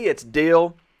for me it's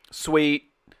dill, sweet,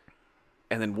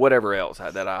 and then whatever else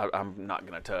that I'm not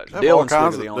going to touch. Dill and sweet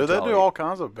are the only two. They do all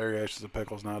kinds of variations of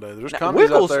pickles nowadays. There's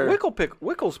companies out there.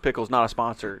 Wickles Pickles not a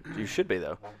sponsor. You should be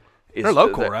though. They're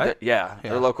local, right?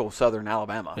 They're local, Southern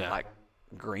Alabama, like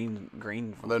green.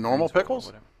 Are they normal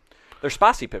pickles? They're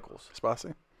spicy pickles.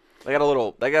 Spicy. They got a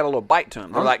little bite to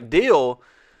them. They're like dill.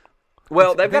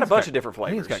 Well, they've got a bunch of different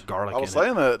flavors. It's got garlic. I was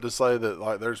saying that to say that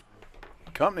like there's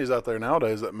companies out there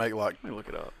nowadays that make like let me look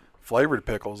it up. Flavored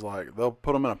pickles, like they'll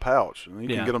put them in a pouch and you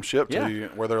can get them shipped to you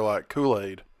where they're like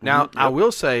Kool-Aid. Now I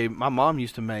will say my mom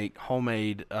used to make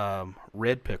homemade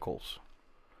red pickles,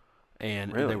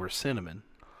 and they were cinnamon.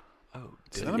 Oh,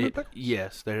 cinnamon pickles?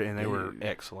 Yes, they were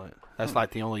excellent. That's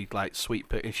like the only like sweet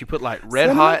pickle. And she put like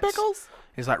red hots. Pickles?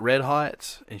 It's like red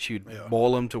hots, and she'd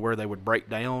boil them to where they would break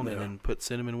down, and then put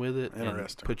cinnamon with it.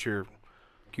 Interesting. And put your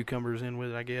cucumbers in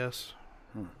with it, I guess.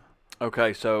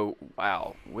 Okay, so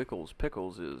wow, Wickles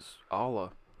Pickles is all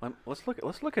a. Let's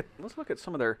look at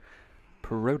some of their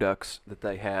products that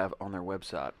they have on their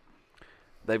website.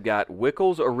 They've got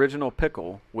Wickles Original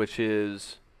Pickle, which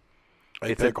is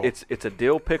It's a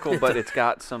dill pickle, but it's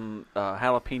got some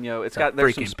jalapeno.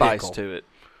 There's some spice to it.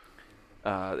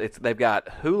 They've got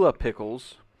hula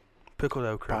pickles, pickled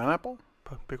okra, pineapple,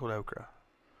 pickled okra.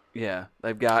 Yeah,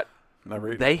 they've got.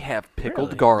 They have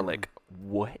pickled garlic.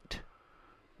 What?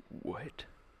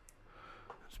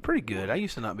 It's pretty good. I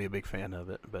used to not be a big fan of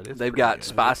it, but they've got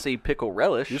spicy pickle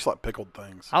relish. You just like pickled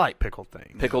things. I like pickled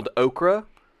things. Pickled okra,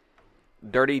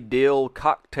 dirty dill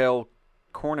cocktail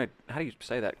corn. How do you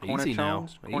say that? Easy now.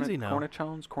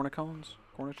 Cornichons.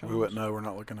 We wouldn't know. We're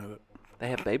not looking at it. They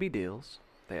have baby dills.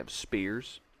 They have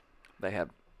spears. They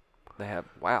have.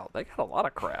 Wow, they got a lot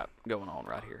of crap going on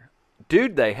right here,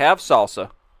 dude. They have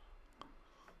salsa.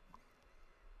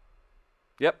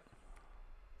 Yep.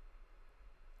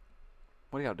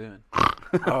 What are y'all doing?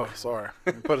 Oh, sorry.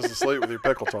 You put us to sleep with your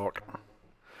pickle talk.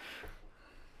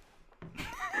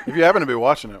 If you happen to be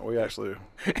watching it, we actually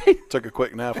took a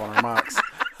quick nap on our mics.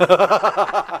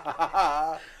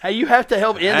 Hey, you have to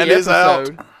help end the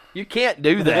episode. Out. You can't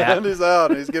do that. Andy's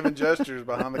out, and he's giving gestures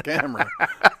behind the camera.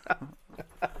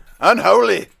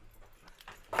 Unholy.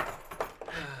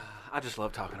 I just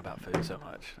love talking about food so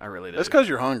much. I really do. It's because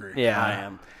you're hungry. Yeah,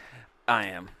 I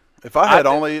am. If I had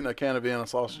only eaten a can of Vienna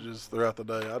sausages throughout the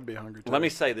day, I'd be hungry too. Let me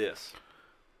say this.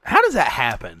 How does that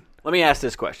happen? Let me ask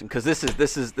this question, because this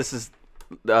is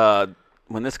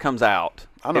when this comes out,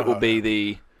 it will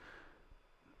be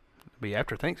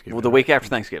after Thanksgiving. Well, the week after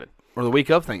Thanksgiving. Or the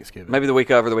week of Thanksgiving. Maybe the week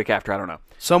of or the week after. I don't know.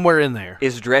 Somewhere in there.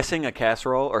 Is dressing a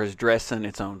casserole or is dressing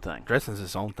its own thing? Dressing's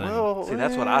its own thing. Well, see,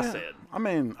 that's what I said. I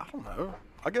mean, I don't know.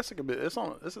 I guess it could be. It's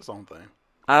its own thing.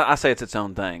 I say it's its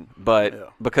own thing,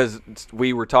 but because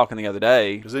we were talking the other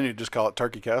day. Because then you just call it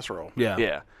turkey casserole. Yeah.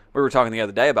 Yeah. We were talking the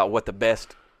other day about what the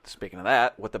best, speaking of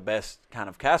that, what the best kind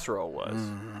of casserole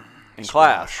was in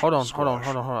class. Hold on.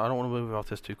 I don't want to move off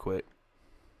this too quick.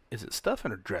 Is it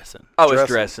stuffing or dressing? Oh, it's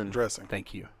dressing. Dressing.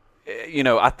 Thank you.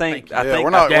 I think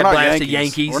we're not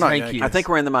Yankees. Thank you. I think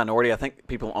we're in the minority. I think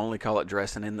people only call it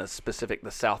dressing in the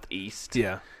Southeast.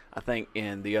 Yeah. I think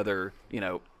in the other,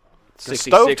 the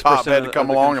stovetop had to come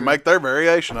along and make their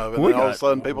variation of it. And then all of a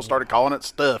sudden, people started calling it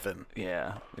stuffing.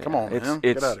 Yeah. Come on, man.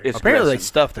 Get out of here. Apparently, they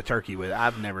stuff the turkey with it.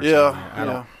 I've never seen that. I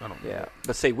don't. Yeah.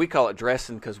 But see, we call it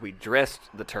dressing because we dressed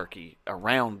the turkey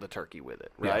around the turkey with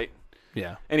it, right?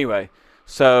 Yeah. Anyway,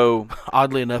 so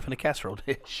oddly enough, in a casserole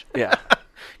dish. Yeah.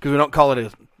 Because we don't call it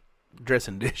a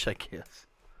dressing dish, I guess.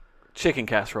 Chicken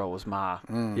casserole was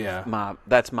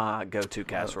that's my go-to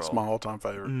casserole. It's my all-time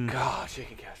favorite. God,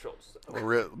 chicken casserole.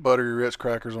 Buttery Ritz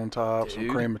crackers on top, some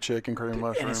cream of chicken, cream of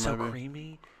mushroom, and it's so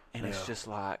creamy, and it's just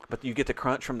like, but you get the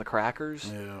crunch from the crackers.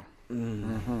 Yeah.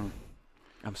 Mm-hmm.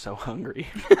 I'm so hungry.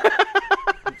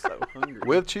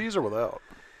 With cheese or without?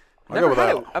 I go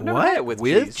without. I've never had it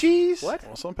with cheese. What?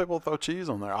 Well, some people throw cheese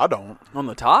on there. I don't. On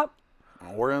the top?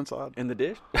 Or inside. In the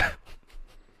dish?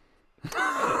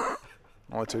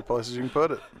 Only two places you can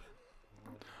put it.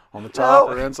 On the top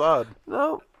or inside.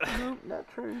 No, not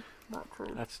true.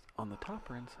 That's on the top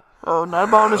or inside? Oh, not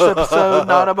a bonus episode.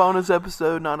 Not a bonus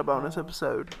episode. Not a bonus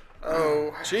episode.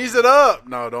 Oh, cheese it up.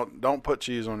 No, don't put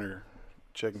cheese on your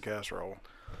chicken casserole.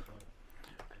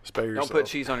 Spare yourself. Don't put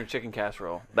cheese on your chicken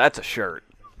casserole. That's a shirt.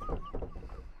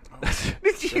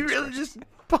 Did you really just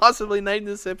possibly name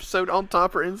this episode "On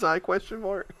Top or Inside?" ?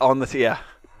 On the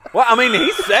Well, I mean,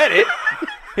 he said it.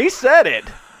 He said it.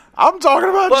 I'm talking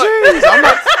about cheese.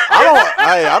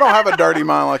 I don't have a dirty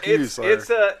mind like you, sir.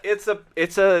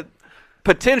 It's a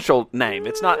potential name.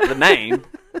 It's not the name.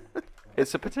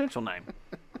 It's a potential name.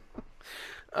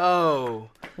 Oh,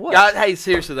 what? God, hey,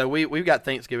 seriously though, we've got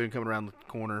Thanksgiving coming around the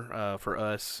corner for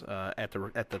us at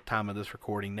the time of this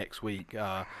recording next week.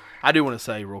 I do want to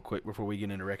say real quick before we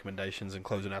get into recommendations and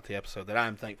closing out the episode that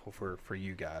I'm thankful for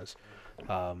you guys.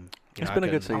 It's been a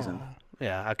good season.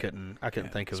 Yeah, I couldn't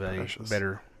think of a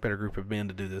better group of men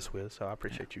to do this with, so I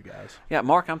appreciate you guys. Yeah,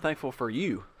 Mark, I'm thankful for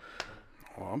you.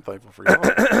 Well, I'm thankful for y'all.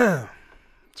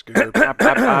 It's a good group.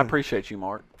 I appreciate you,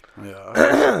 Mark. Yeah,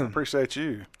 I appreciate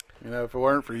you. You know, if it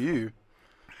weren't for you,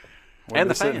 and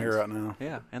the fans sitting here right now.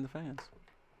 Yeah, and the fans.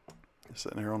 Just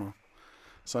sitting here on a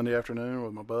Sunday afternoon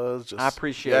with my buzz, just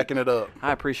yakking it up.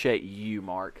 I appreciate you,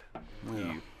 Mark.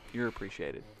 Yeah. You're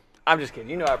appreciated. I'm just kidding.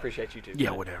 You know I appreciate you too.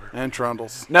 Yeah, whatever. And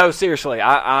Trundles. No, seriously,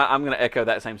 I'm going to echo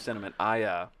that same sentiment.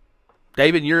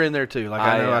 David, you're in there too. Like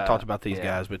I know I talked about these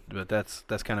guys, but that's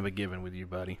kind of a given with you,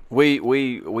 buddy.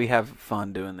 We have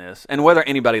fun doing this, and whether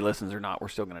anybody listens or not, we're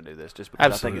still going to do this just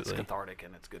because I think it's cathartic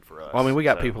and it's good for us. Well, I mean, we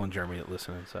got people in Germany that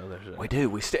listen, so there's. We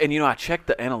do. And I checked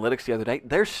the analytics the other day.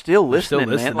 They're still listening,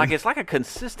 man. Like it's like a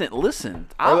consistent listen.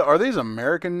 Are these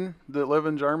American that live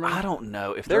in Germany? I don't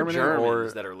know if they're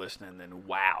Germans that are listening. Then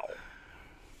wow.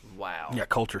 Wow. Yeah,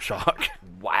 culture shock.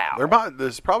 Wow.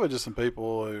 There's probably just some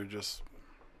people who just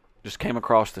came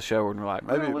across the show and were like,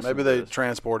 maybe they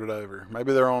transported over.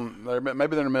 Maybe they're in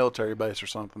a military base or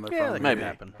something. Maybe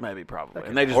happen. Maybe probably.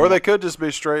 And they could just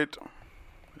be straight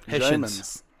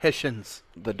Hessians.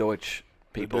 The Deutsch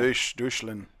people. The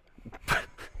Deutschland.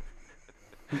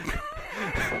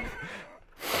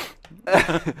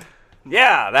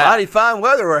 Yeah, that. Mighty fine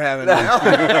weather we're having now.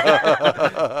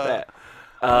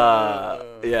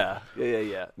 Yeah.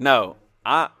 No,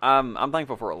 I'm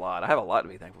thankful for a lot. I have a lot to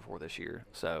be thankful for this year.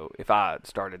 So if I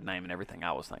started naming everything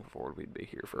I was thankful for, we'd be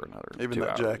here for another 2 hours. Even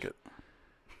that jacket.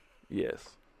 Yes,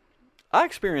 I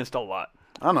experienced a lot.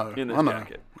 I know. In this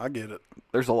jacket. I get it.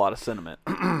 There's a lot of sentiment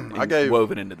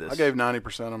woven into this. I gave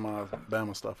 90% of my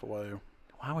Bama stuff away.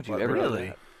 Why would you ever do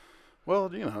that?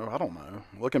 Well, I don't know.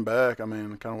 Looking back, I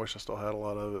kind of wish I still had a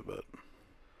lot of it, but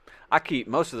I keep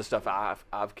most of the stuff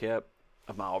I've kept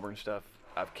of my Auburn stuff.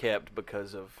 I've kept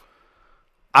because of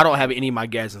I don't have any of my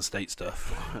Gadsden State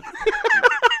stuff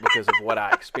because of what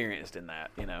I experienced in that.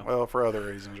 Well, for other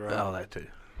reasons, right? Oh, that too.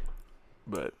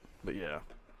 But yeah,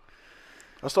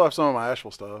 I still have some of my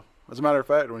Asheville stuff. As a matter of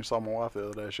fact, when you saw my wife the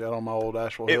other day, she had on my old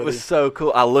Asheville hoodie. It was so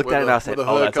cool. I looked at it and I said,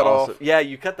 "Oh, that's awesome!" Yeah,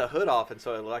 you cut the hood off, and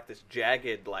so it looked like this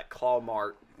jagged, like claw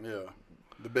mark. Yeah,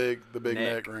 the big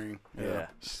neck ring. Yeah.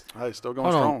 Hey, still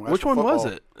going strong. Which one was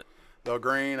it? The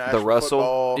green Asheville the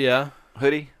Russell football,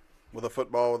 hoodie with a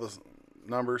football with a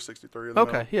number 63. In the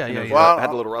okay, middle. yeah. Well, had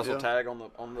the little Russell tag on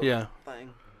the thing.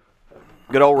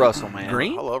 Good old Russell, man.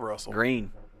 Green? I love Russell.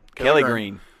 Green. Kelly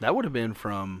Green. That would have been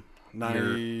from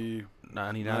 99,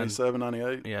 97,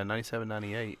 98. Yeah, 97,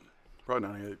 98. Probably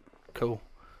 98. Cool.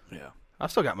 Yeah. I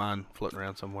still got mine floating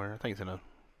around somewhere. I think it's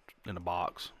in a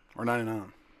box. Or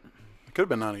 99. It could have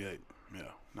been 98. Yeah,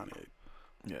 98.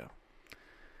 Yeah.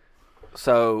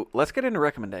 So let's get into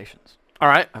recommendations. All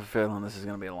right. I have a feeling this is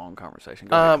going to be a long conversation.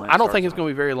 I don't think it's going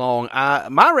to be very long.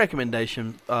 My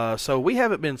recommendation, so we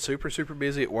haven't been super, super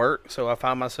busy at work, so I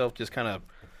find myself just kind of,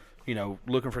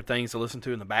 looking for things to listen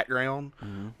to in the background.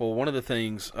 Mm-hmm. Well, one of the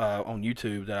things on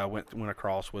YouTube that I went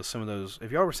across was some of those.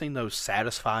 Have you ever seen those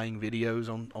satisfying videos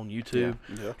on YouTube?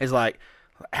 Yeah. It's like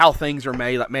how things are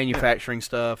made, like manufacturing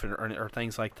stuff or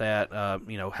things like that.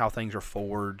 How things are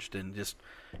forged and just –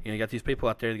 you got these people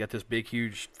out there that got this big,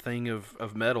 huge thing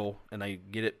of metal, and they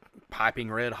get it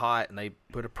piping red hot, and they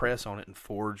put a press on it and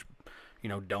forge,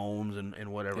 domes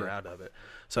and whatever out of it.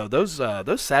 So those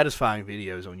satisfying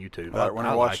videos on YouTube. When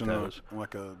I'm watching those,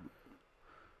 like a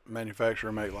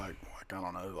manufacturer make like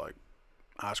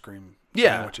ice cream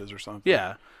sandwiches or something.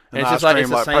 Yeah. And it's just like it's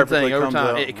the same thing every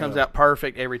time. It comes out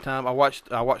perfect every time. I watched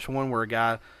one where a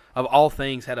guy, of all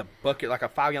things, had a bucket, like a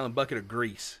 5-gallon bucket of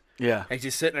grease. Yeah. And he's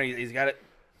just sitting there. He's got it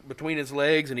between his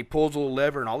legs, and he pulls a little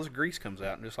lever, and all this grease comes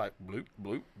out, and just like bloop,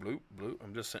 bloop, bloop, bloop.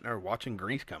 I'm just sitting there watching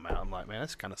grease come out. I'm like, man,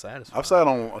 that's kind of satisfying. I've sat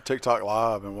on a TikTok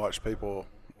live and watched people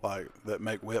that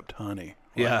make whipped honey.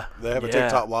 Yeah. They have a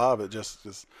TikTok live.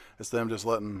 It's them just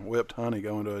letting whipped honey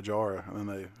go into a jar, and then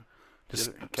they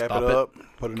just cap it up,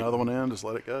 put another one in, just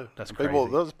let it go. That's crazy.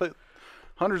 People,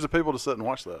 hundreds of people to sit and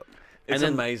watch that. It's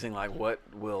amazing, like what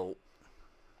will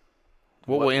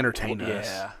entertain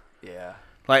us. Yeah.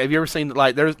 Like, have you ever seen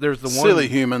there's the one silly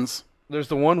humans? There's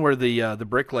the one where the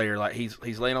bricklayer, like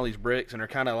he's laying all these bricks, and they're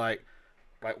kind of like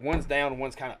one's down and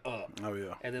one's kind of up. Oh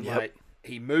yeah. And then like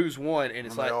he moves one, and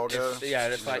it's like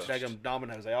it's like daggum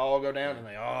dominoes. They all go down and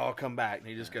they all come back, and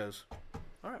he just goes,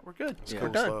 "All right, we're good. We're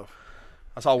done." Stuff.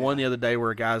 I saw one the other day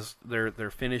where guys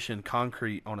they're finishing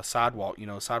concrete on a sidewalk.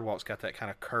 A sidewalk's got that kind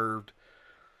of curved,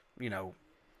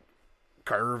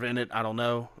 curve in it. I don't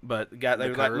know, but they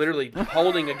were like literally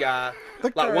holding a guy.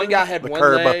 Like one guy had one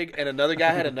leg and another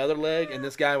guy had another leg, and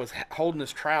this guy was holding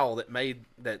this trowel that made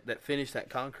that finished that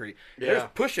concrete. Yeah. They're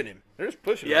just pushing him. Just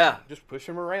push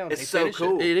him around. It's so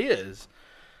cool. It is.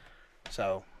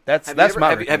 So that's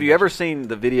Have you ever seen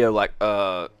the video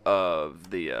of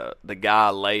the guy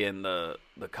laying the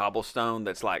cobblestone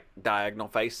that's like diagonal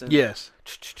facing? Yes.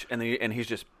 And he's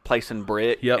just placing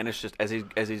brick. Yep. And it's just as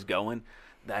he's going.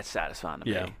 That's satisfying to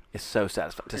me. It's so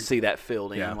satisfying to see that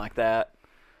filled in like that.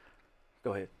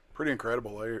 Go ahead. Pretty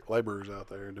incredible laborers out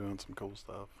there doing some cool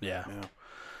stuff. Yeah.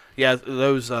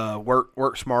 Those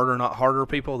work smarter, not harder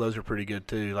people. Those are pretty good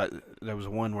too. Like there was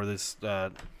one where this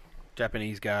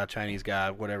Japanese guy, Chinese guy,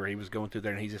 whatever, he was going through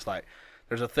there, and he's just like,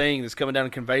 there's a thing that's coming down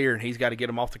the conveyor, and he's got to get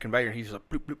him off the conveyor, and he's just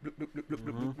like, bloop, bloop, bloop, bloop, bloop,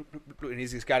 bloop, bloop, bloop, bloop, and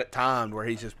he's just got it timed where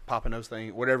he's just popping those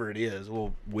things, whatever it is,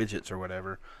 little widgets or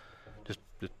whatever, just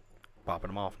popping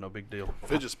them off, no big deal.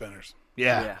 Fidget spinners.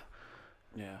 Yeah.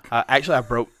 Actually,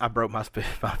 I broke my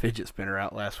fidget spinner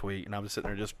out last week, and I was sitting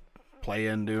there just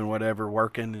playing, doing whatever,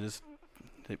 working, and just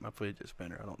hit my fidget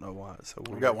spinner. I don't know why it's so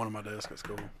weird. I got one on my desk. It's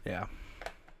cool. Yeah.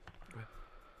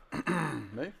 Me?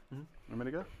 Mm-hmm. Want me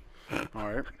to go?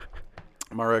 All right.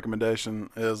 My recommendation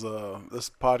is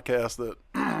this podcast that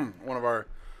one of our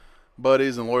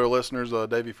buddies and loyal listeners,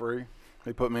 Davey Free,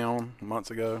 he put me on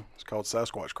months ago. It's called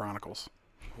Sasquatch Chronicles.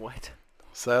 What?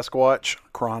 Sasquatch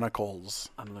Chronicles.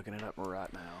 I'm looking it up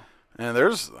right now. And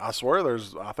I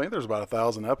think there's about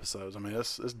 1,000 episodes. I mean,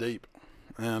 it's deep.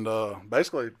 And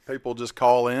basically, people just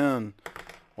call in.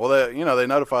 Well, they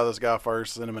notify this guy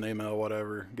first, send him an email,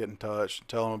 whatever, get in touch,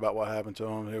 tell him about what happened to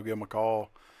him. He'll give him a call.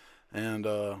 And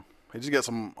he just gets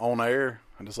them on air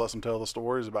and just lets them tell the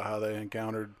stories about how they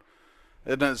encountered.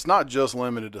 It's not just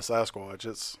limited to Sasquatch.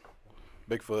 It's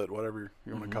Bigfoot, whatever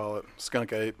you want to call it,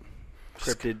 skunk ape.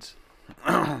 Cryptids.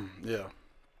 Yeah.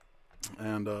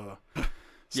 And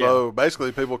so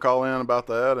basically people call in about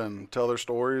that and tell their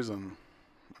stories. And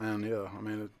yeah, I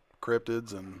mean,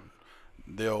 cryptids and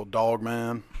the old dog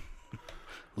man.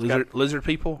 Lizard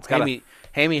people?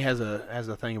 Hammy has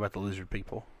a thing about the lizard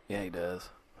people. Yeah, he does.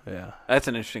 Yeah. That's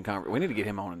an interesting conversation. We need to get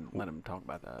him on and let him talk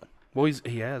about that. Well,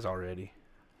 he has already.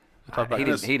 He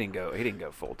didn't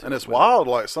go full time. And it's wild,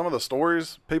 like some of the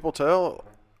stories people tell.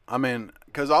 I mean,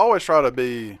 because I always try to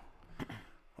be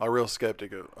a real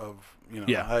skeptic of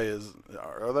hey, is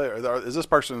this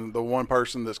person the one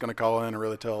person that's going to call in and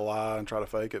really tell a lie and try to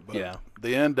fake it? But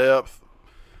the in-depth,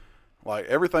 like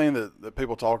everything that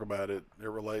people talk about, it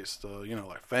relates to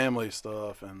like family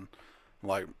stuff and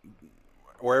like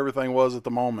where everything was at the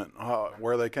moment,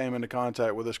 where they came into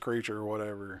contact with this creature or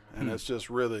whatever, and it's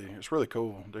really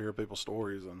cool to hear people's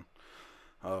stories. And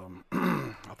I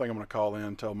think I'm going to call in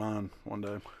and tell mine one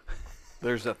day.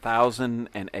 There's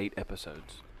 1,008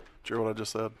 episodes. Did you hear what I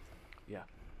just said? Yeah.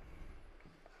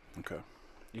 Okay.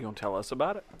 You gonna tell us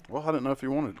about it? Well, I didn't know if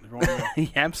you wanted. Yeah,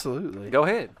 absolutely. Go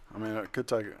ahead. I mean, it could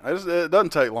take. It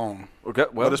doesn't take long. Okay,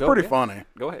 but it's pretty funny.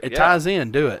 Go ahead. It ties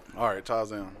in. Do it. All right, it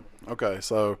ties in. Okay,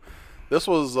 so this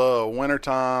was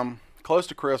wintertime, close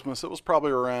to Christmas. It was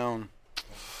probably around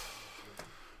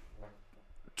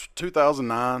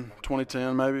 2009,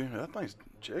 2010, maybe. That thing's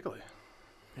jiggly.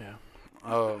 Yeah.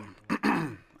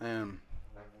 And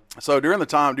so during the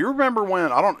time, do you remember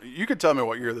when? You could tell me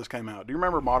what year this came out. Do you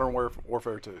remember Modern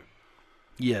Warfare 2?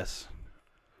 Yes.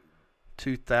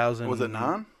 2000. Was it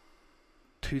 9?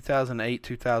 2008,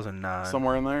 2009.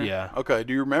 Somewhere in there? Yeah. Okay.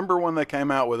 Do you remember when they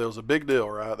came out with it? It was a big deal,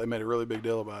 right? They made a really big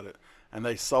deal about it. And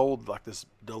they sold like this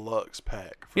deluxe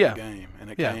pack for the game. And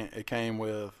it came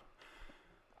with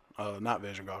night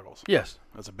vision goggles. Yes.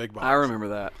 That's a big box. I remember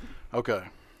that. Okay.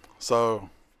 So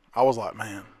I was like,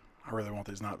 man, I really want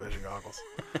these night vision goggles.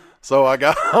 So I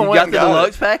got the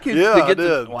deluxe package? Yeah, I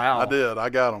did. Wow. I did. I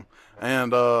got them.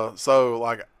 And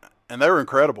and they were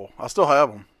incredible. I still have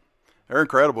them. They're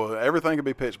incredible. Everything can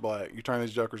be pitch black. You turn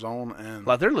these jokers on, and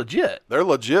like they're legit. They're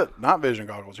legit night vision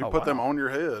goggles. You put them on your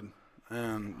head,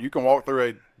 and you can walk through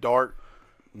a dark,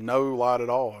 no light at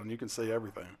all, and you can see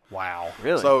everything. Wow.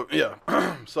 Really? So,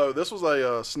 yeah. So this was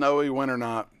a snowy winter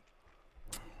night,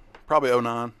 probably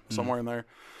 2009, somewhere in there.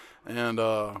 And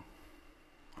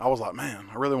I was like, man,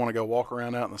 I really want to go walk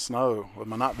around out in the snow with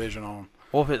my night vision on.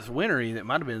 Well, if it's wintry, that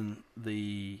might have been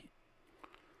the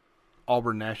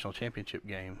Auburn National Championship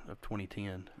game of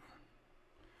 2010.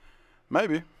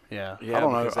 Maybe. Yeah. I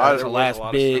don't know. That's the last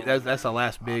big. That's the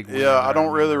last big one. Yeah, I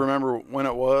don't really remember when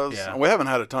it was. Yeah. We haven't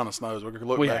had a ton of snows. We could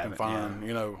look back and find,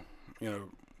 you know,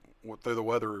 through the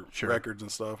weather records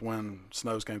and stuff when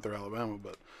snows came through Alabama.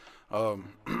 But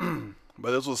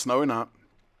but this was a snowy night,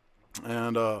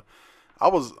 and I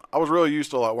was really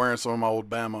used to like wearing some of my old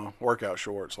Bama workout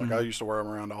shorts. Like I used to wear them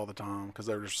around all the time because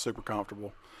they were just super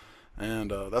comfortable,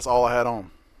 and that's all I had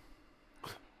on.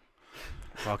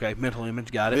 Okay, mental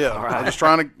image, got it. Yeah, all right. I'm just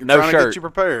trying to get you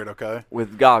prepared. Okay,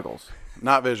 with goggles,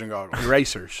 night vision goggles,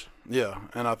 erasers. Yeah,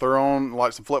 and I threw on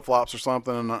like some flip flops or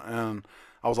something, and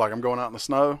I was like, I'm going out in the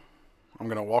snow. I'm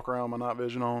gonna walk around with my night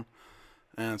vision on,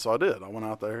 and so I did. I went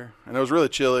out there, and it was really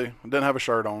chilly. I didn't have a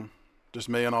shirt on, just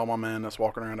me and all my men that's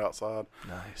walking around outside.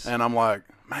 Nice. And I'm like,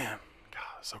 man, God,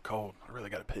 it's so cold. I really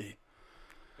got to pee.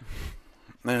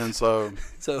 And so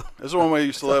this is when we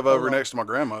used to live over next to my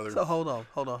grandmother. So hold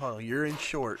on. You're in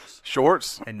shorts.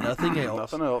 Shorts. And nothing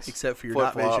else. Nothing else. Except for your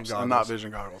night vision goggles. And night vision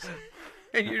goggles.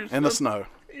 And you're just in the snow.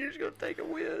 You're just going to take a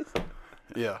whiz.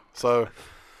 Yeah. So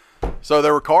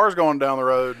there were cars going down the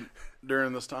road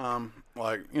during this time,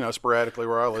 like, sporadically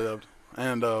where I lived.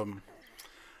 And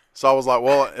so I was like,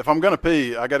 well, if I'm going to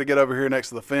pee, I got to get over here next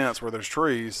to the fence where there's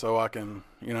trees so I can,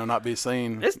 not be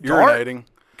seen it's urinating. Dark.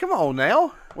 Come on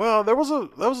now. Well, there was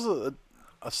a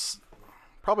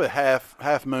probably a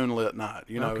half moonlit night.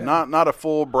 You know, not a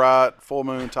full bright full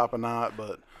moon type of night,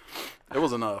 but it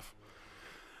was enough.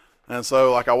 And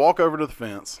so like I walk over to the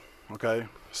fence. Okay,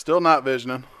 still night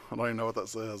visioning. I don't even know what that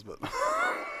says, but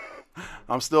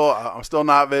I'm still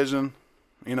night visioning.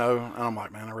 You know, and I'm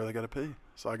like, man, I really got to pee.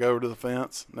 So I go over to the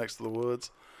fence next to the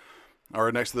woods,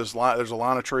 or next to this line. There's a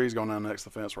line of trees going down next to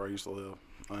the fence where I used to live,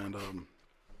 and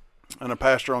a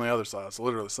pasture on the other side. So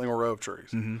literally a single row of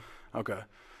trees. Mm-hmm. Okay.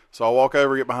 So I walk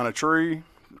over, get behind a tree,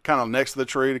 kind of next to the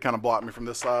tree to kind of block me from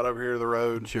this side over here to the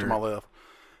road to my left.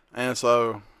 And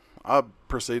so I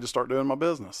proceed to start doing my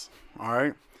business. All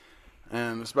right.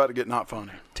 And it's about to get not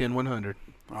funny. 10-100.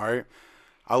 All right.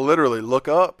 I literally look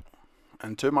up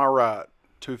and to my right,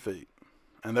 2 feet.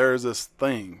 And there is this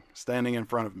thing standing in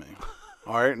front of me.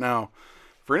 All right. Now,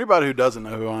 for anybody who doesn't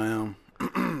know who I am,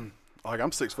 like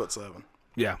I'm 6'7".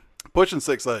 Yeah. Pushing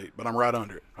 6'8", but I'm right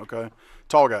under it. Okay.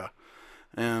 Tall guy.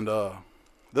 And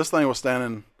this thing was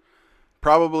standing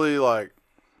probably like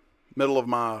middle of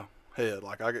my head.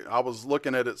 Like I was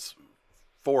looking at its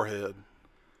forehead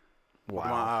with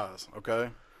my eyes. Okay.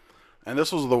 And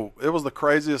it was the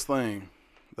craziest thing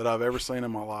that I've ever seen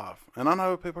in my life. And I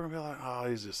know people are going to be like, oh,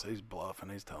 he's bluffing.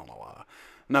 He's telling a lie.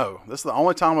 No, this is the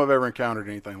only time I've ever encountered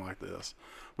anything like this.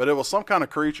 But it was some kind of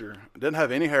creature. It didn't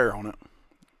have any hair on it.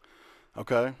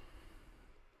 Okay.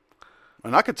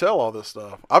 And I could tell all this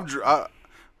stuff.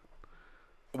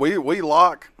 We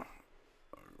lock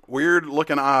weird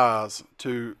looking eyes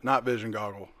to night vision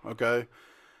goggle. Okay.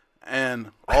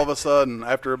 And all of a sudden,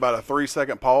 after about a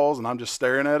 3-second pause and I'm just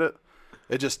staring at it,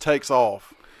 it just takes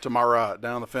off to my right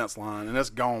down the fence line, and it's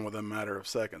gone within a matter of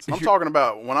seconds. I'm talking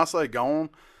about, when I say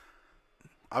gone,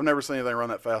 I've never seen anything run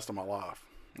that fast in my life.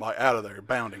 Like out of there,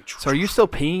 bounding. So are you still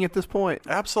peeing at this point?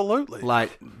 Absolutely.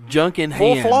 Like junk in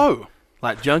hand. Full flow.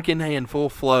 Like junk in hand, full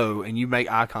flow, and you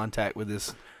make eye contact with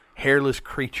this hairless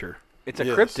creature. It's a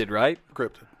cryptid, right?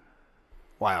 Cryptid.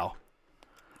 Wow.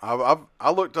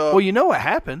 I looked up. Well, you know what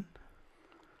happened.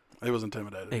 He was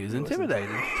intimidated. He was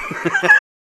intimidated.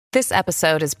 This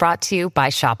episode is brought to you by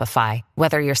Shopify.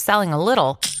 Whether you're selling a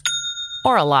little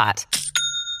or a lot,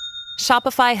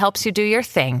 Shopify helps you do your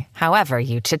thing, however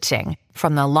you cha-ching.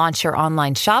 From the launch your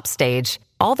online shop stage,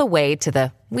 all the way to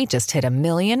the we just hit 1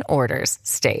 million orders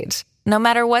stage. No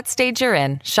matter what stage you're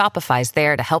in, Shopify's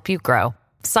there to help you grow.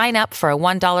 Sign up for a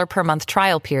 $1 per month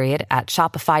trial period at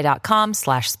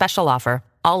shopify.com/special offer,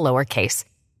 all lowercase.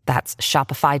 That's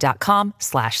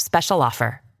shopify.com/special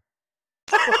offer.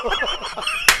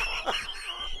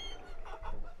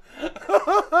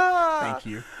 Thank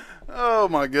you. Oh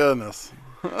my goodness.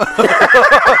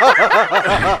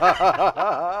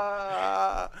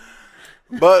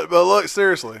 But look,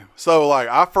 seriously. So like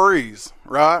I freeze,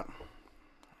 right?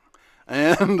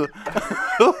 And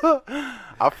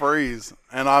I freeze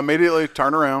and I immediately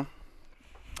turn around.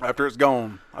 After it's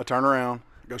gone, I turn around,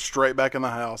 go straight back in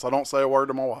the house. I don't say a word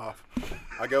to my wife.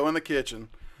 I go in the kitchen.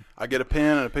 I get a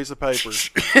pen and a piece of paper.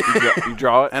 You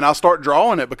draw it? And I start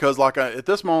drawing it because like at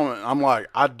this moment, I'm like,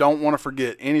 I don't want to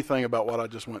forget anything about what I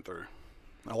just went through.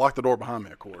 I locked the door behind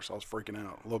me, of course. I was freaking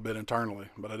out a little bit internally,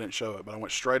 but I didn't show it. But I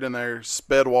went straight in there,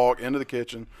 sped walk into the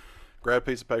kitchen, grabbed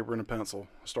a piece of paper and a pencil,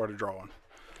 started drawing.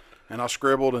 And I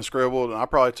scribbled, and I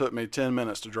probably took me 10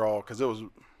 minutes to draw because it was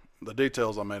the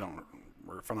details I made on it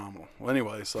were phenomenal. Well,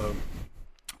 anyway, so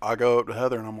I go up to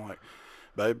Heather and I'm like,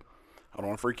 babe, I don't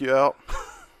want to freak you out,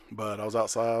 but I was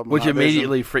outside. Which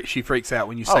immediately she freaks out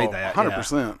when you say that.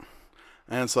 100%. Yeah.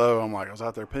 And so I'm like, I was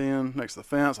out there peeing next to the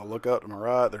fence. I look up to my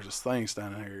right. There's this thing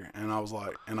standing here. And I was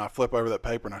like, and I flip over that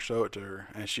paper and I show it to her.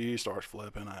 And she starts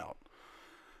flipping out.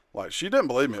 Like, she didn't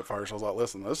believe me at first. I was like,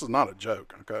 listen, this is not a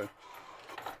joke, okay?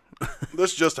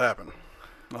 This just happened.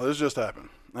 No, this just happened.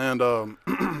 And,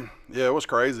 yeah, it was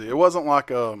crazy. It wasn't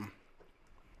like, it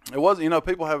wasn't, you know,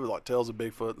 people have like tales of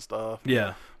Bigfoot and stuff.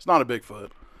 Yeah. It's not a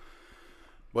Bigfoot.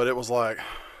 But it was like,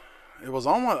 it was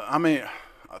almost, I mean,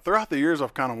 throughout the years,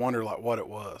 I've kind of wondered like what it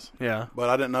was. Yeah. But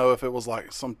I didn't know if it was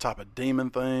like some type of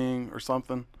demon thing or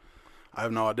something. I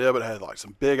have no idea. But it had like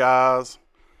some big eyes,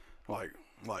 like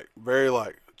very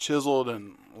like chiseled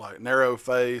and like narrow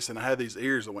face, and it had these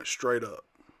ears that went straight up.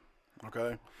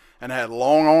 Okay. And it had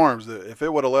long arms that if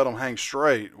it would have let them hang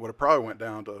straight, would have probably went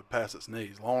down to past its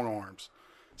knees. Long arms,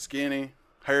 skinny,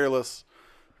 hairless,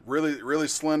 really really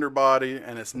slender body,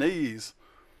 and its knees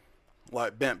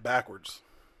like bent backwards.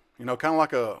 You know, kind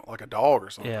of like a dog or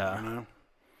something. Yeah. You know.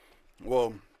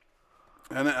 Well,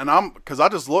 and I'm because I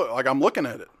just look like I'm looking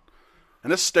at it,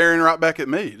 and it's staring right back at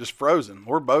me, just frozen.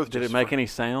 We're both. Did it make any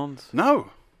sounds? No.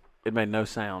 It made no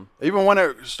sound. Even when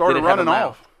it started running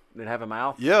off. Did it have a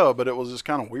mouth? Yeah, but it was just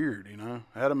kind of weird. You know,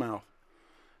 it had a mouth,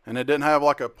 And it didn't have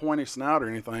like a pointy snout or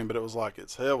anything, but it was like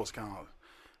its head was kind of.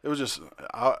 It was just.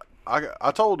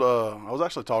 I told. I was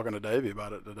actually talking to Davey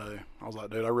about it today. I was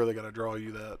like, dude, I really got to draw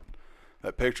you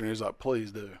that picture. And he's like,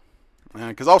 please do. And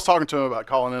because I was talking to him about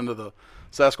calling into the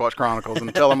Sasquatch Chronicles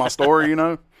and telling my story, you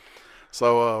know.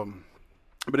 So,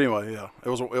 but anyway, yeah, it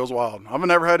was wild. I've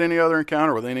never had any other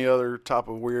encounter with any other type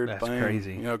of weird thing. That's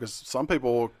crazy. You know, because some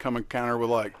people will come encounter with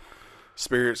like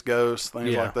spirits, ghosts,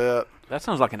 things like that. That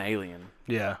sounds like an alien.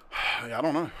 Yeah. Yeah, I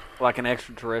don't know. Like an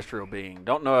extraterrestrial being.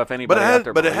 Don't know if anybody out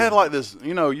there. But it had like this.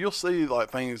 You know, you'll see like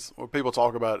things where people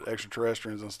talk about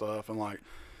extraterrestrials and stuff, and like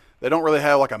they don't really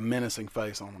have like a menacing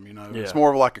face on them. You know, it's more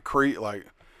of like a like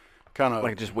kind of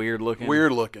like just weird looking.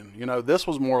 Weird looking. You know, this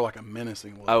was more like a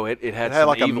menacing look. Oh, it had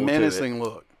like a menacing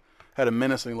look. Had a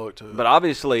menacing look to it. But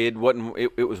obviously, it wasn't.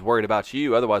 It was worried about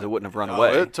you. Otherwise, it wouldn't have run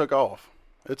away. It took off.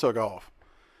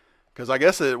 Because I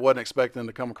guess it wasn't expecting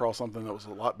to come across something that was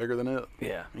a lot bigger than it.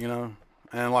 Yeah. You know?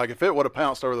 And, like, if it would have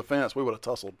pounced over the fence, we would have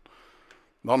tussled.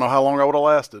 Don't know how long I would have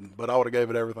lasted, but I would have gave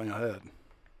it everything I had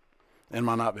in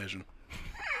my night vision.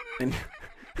 And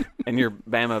your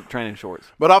Bama training shorts.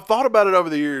 But I've thought about it over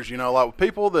the years, you know, like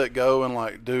people that go and,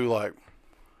 like, do, like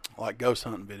ghost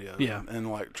hunting videos and,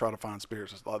 like, try to find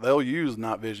spirits. Like, they'll use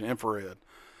night vision, infrared.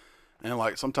 And,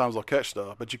 like, sometimes they'll catch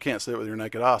stuff, but you can't see it with your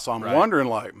naked eye. So I'm wondering,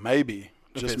 like, maybe –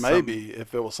 just maybe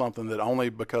if it was something that only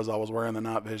because I was wearing the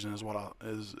night vision is why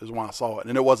I saw it,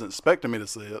 and it wasn't expecting me to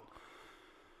see it.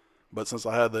 But since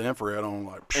I had the infrared on,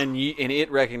 like, and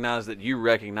it recognized that you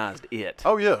recognized it.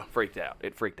 Oh yeah,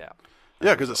 It freaked out.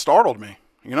 Yeah, because it startled me.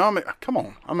 You know, I mean, come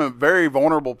on, I'm in a very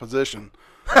vulnerable position.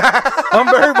 I'm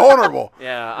very vulnerable.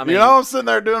 Yeah, I mean, you know, I'm sitting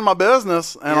there doing my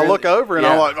business, and I look over, and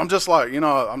I'm just like, you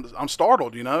know, I'm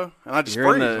startled, you know, and I just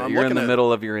freeze. You're in the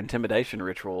middle of your intimidation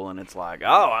ritual, and it's like,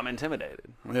 oh, I'm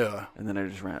intimidated. Yeah, and then it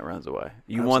just runs away.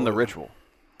 You won the ritual.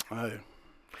 Hey,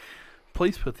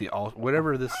 please put the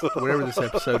whatever this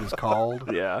episode is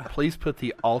called. Yeah, please put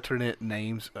the alternate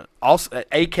names, also,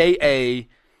 AKA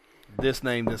this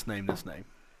name.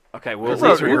 Okay, well,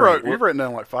 you've written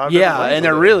down like 5. Yeah, and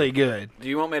they're really good. Do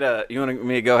you want me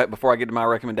to go ahead before I get to my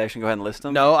recommendation? Go ahead and list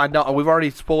them. No, I don't. We've already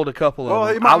spoiled a couple of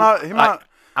them. He might.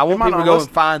 I want people to go and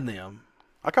find them.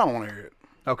 I kind of want to hear it.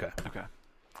 Okay.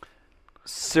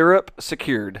 Syrup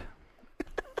secured.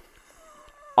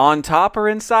 On top or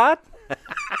inside?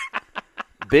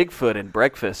 Bigfoot and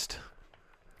breakfast.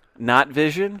 Night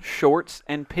vision, shorts,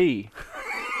 and pee.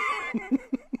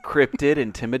 Cryptid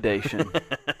intimidation.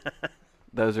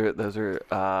 Those are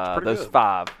those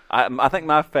 5. I think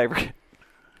my favorite.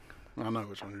 I know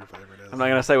which one your favorite is. I'm not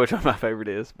gonna say which one my favorite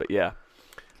is, but yeah.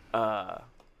 I've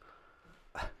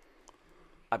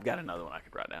got another one I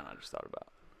could write down. I just thought about.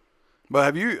 But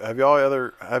have y'all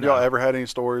ever had any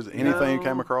stories? Anything you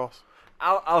came across?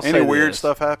 I'll say any weird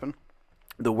stuff happen?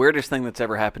 The weirdest thing that's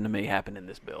ever happened to me happened in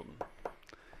this building.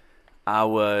 I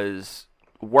was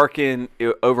working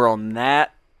over on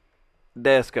that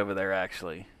desk over there,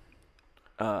 actually.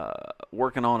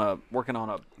 Working on a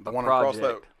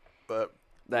project.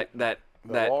 That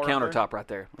countertop right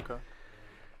there. Okay.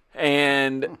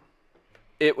 And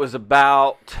it was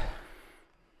about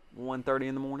 1:30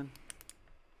 in the morning.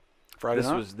 Friday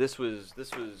night? This was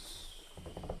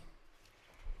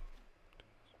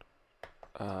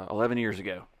 11 years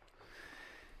ago.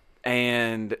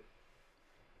 And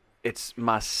it's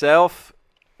myself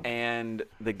and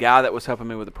the guy that was helping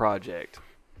me with the project.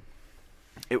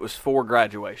 It was for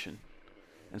graduation,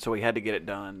 and so we had to get it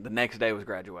done. The next day was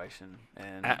graduation.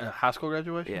 And high school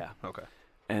graduation? Yeah. Okay.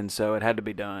 And so it had to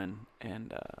be done,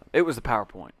 and it was the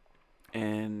PowerPoint.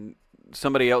 And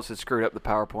somebody else had screwed up the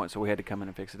PowerPoint, so we had to come in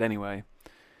and fix it anyway.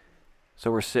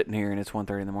 So we're sitting here, and it's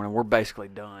 1:30 in the morning. We're basically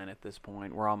done at this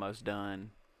point. We're almost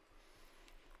done.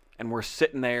 And we're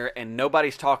sitting there, and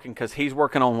nobody's talking because he's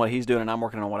working on what he's doing, and I'm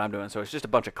working on what I'm doing. So it's just a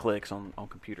bunch of clicks on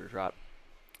computers, right?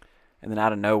 And then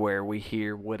out of nowhere, we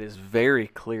hear what is very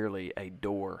clearly a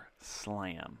door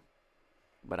slam.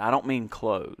 But I don't mean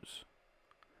close.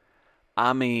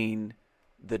 I mean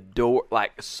the door,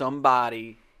 like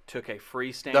somebody took a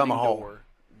freestanding door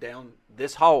down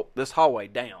this hallway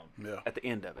down at the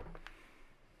end of it.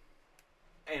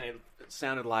 And it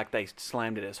sounded like they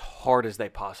slammed it as hard as they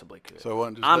possibly could. So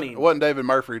it wasn't David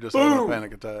Murphy just having a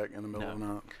panic attack in the middle of the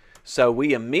night. So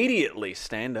we immediately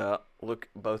stand up, look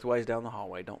both ways down the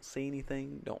hallway. Don't see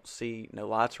anything. Don't see, no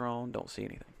lights are on. Don't see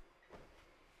anything.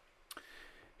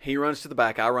 He runs to the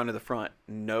back. I run to the front.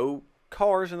 No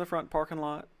cars in the front parking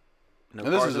lot. No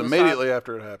and this is immediately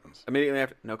after it happens. Immediately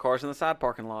after. No cars in the side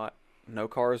parking lot. No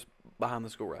cars behind the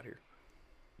school right here.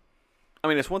 I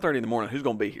mean, it's 1:30 in the morning. Who's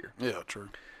going to be here? Yeah, true.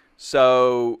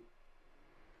 So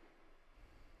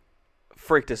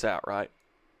freaked us out, right?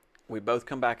 We both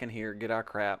come back in here, get our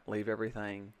crap, leave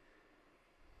everything,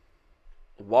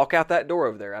 walk out that door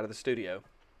over there, out of the studio,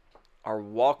 are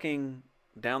walking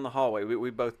down the hallway.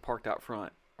 We both parked out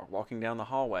front, are walking down the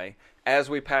hallway. As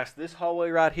we pass this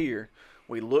hallway right here,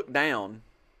 we look down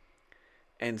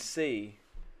and see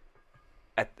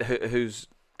who's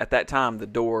at that time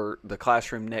the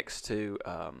classroom next to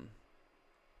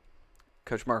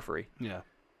Coach Murphy. Yeah.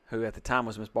 Who at the time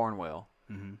was Miss Barnwell.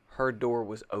 Mm-hmm. Her door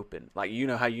was open. Like, you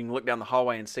know how you can look down the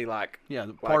hallway and see part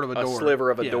of a door, sliver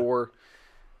of a door.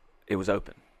 It was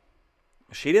open.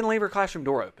 She didn't leave her classroom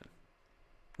door open.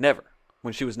 Never.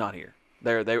 When she was not here.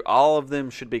 All of them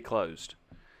should be closed.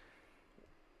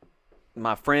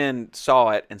 My friend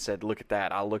saw it and said, "Look at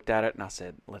that." I looked at it and I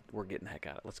said, "We're getting the heck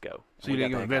out of it. Let's go." So you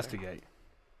didn't go investigate?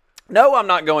 No, I'm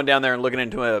not going down there and looking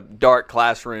into a dark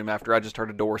classroom after I just heard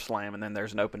a door slam and then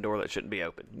there's an open door that shouldn't be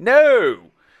open.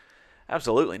 No,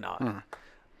 absolutely not.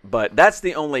 But that's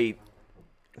the only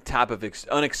type of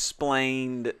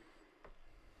unexplained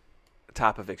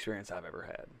type of experience I've ever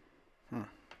had.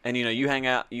 And you hang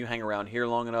around here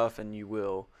long enough, and you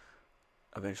will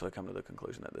eventually come to the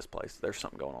conclusion that this place, there's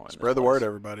something going on. Spread the word,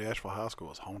 everybody. Asheville High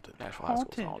School is haunted. Asheville High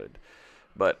School is haunted.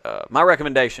 But my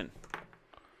recommendation.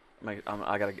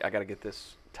 I gotta get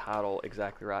this title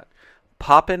exactly right.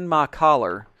 Poppin' My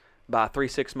Collar by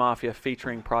 3-6 Mafia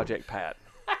featuring Project Pat.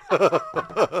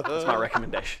 That's my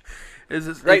recommendation.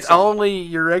 It's only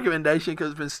your recommendation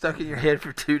because it's been stuck in your head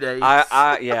for 2 days.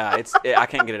 I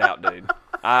can't get it out, dude.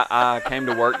 I came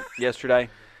to work yesterday.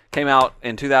 Came out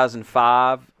in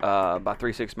 2005 by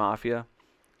 3-6 Mafia,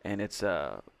 and it's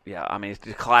it's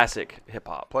a classic hip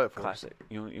hop. Play it for classic. us.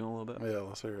 You want a little bit? Yeah,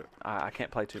 let's hear it. I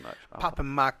can't play too much. Popping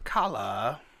my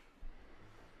collar.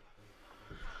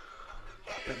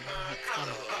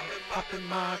 Popping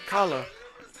my collar.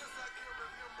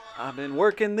 I've been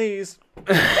working these.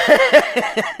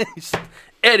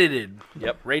 Edited.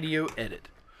 Yep. Radio edit.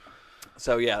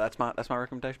 So yeah, that's my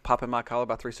recommendation. Popping My Collar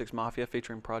by 3-6 Mafia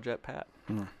featuring Project Pat.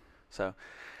 So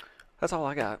that's all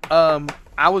I got.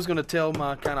 I was going to tell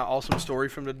my kind of awesome story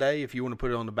from today. If you want to put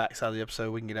it on the back side of the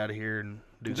episode, we can get out of here and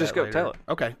do just that go later. tell it.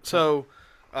 Okay. So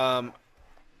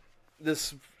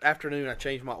this afternoon I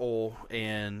changed my oil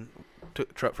and took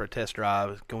the truck for a test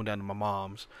drive, going down to my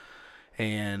mom's.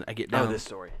 And I get down. Oh, this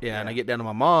story. Yeah, and I get down to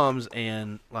my mom's,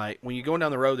 and like when you're going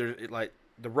down the road,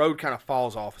 the road kind of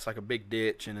falls off. It's like a big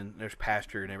ditch, and then there's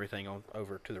pasture and everything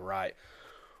over to the right.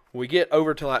 We get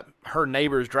over to like her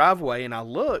neighbor's driveway, and I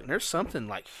look, and there's something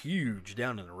like huge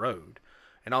down in the road,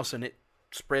 and all of a sudden it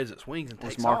spreads its wings and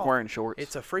takes off. Was Mark wearing shorts?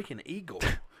 It's a freaking eagle.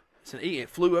 It's an eagle. It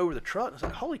flew over the truck. And I was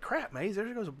like, holy crap, Maze,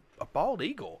 there goes a bald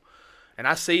eagle. And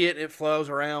I see it, it flows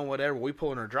around, whatever. We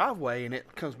pull in our driveway, and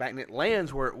it comes back, and it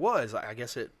lands where it was. I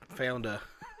guess it found a...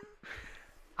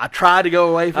 I tried to go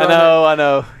away from it. I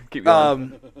know. Keep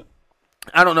going.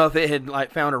 I don't know if it had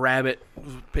like found a rabbit,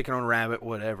 was picking on a rabbit,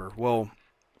 whatever. Well,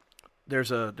 there's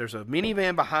a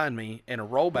minivan behind me and a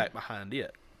rollback behind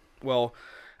it. Well,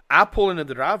 I pull into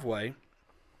the driveway,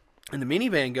 and the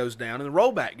minivan goes down, and the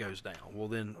rollback goes down. Well,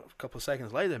 then a couple of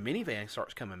seconds later, the minivan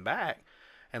starts coming back.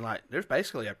 And, like, there's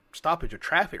basically a stoppage of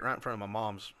traffic right in front of my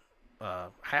mom's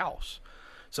house.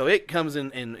 So it comes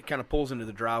in and kind of pulls into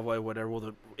the driveway, whatever. Well,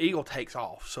 the eagle takes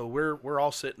off. So we're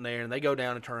all sitting there, and they go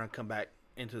down and turn and come back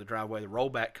into the driveway. The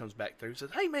rollback comes back through. He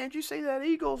says, hey, man, did you see that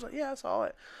eagle? I was like, yeah, I saw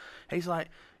it. He's like,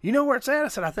 you know where it's at? I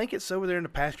said, I think it's over there in the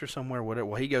pasture somewhere, whatever.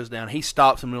 Well, he goes down. He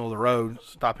stops in the middle of the road,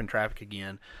 stopping traffic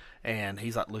again, and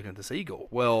he's, like, looking at this eagle.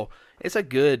 Well, it's a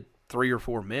good 3 or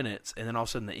 4 minutes, and then all of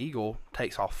a sudden the eagle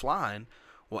takes off flying.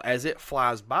 Well, as it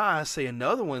flies by, I see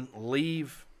another one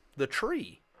leave the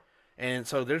tree. And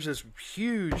so there's this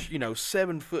huge,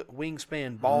 7-foot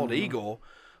wingspan bald eagle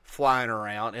flying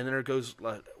around. And then there goes,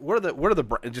 what are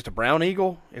the just a brown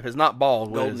eagle? If it's not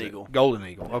bald, golden eagle. Golden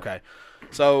eagle. Okay.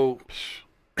 So,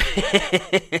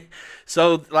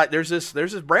 like there's this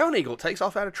brown eagle. It takes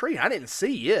off out of a tree. I didn't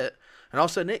see it. And all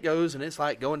of a sudden it goes and it's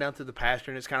like going down through the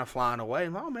pasture and it's kind of flying away.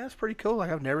 And, oh, man, that's pretty cool.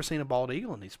 Like I've never seen a bald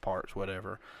eagle in these parts,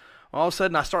 whatever. All of a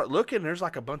sudden, I start looking, and there's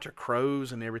like a bunch of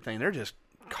crows and everything. They're just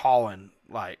calling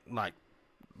like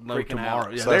no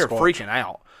tomorrow. Yeah, they're freaking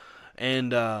out.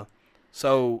 And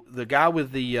so the guy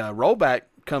with the rollback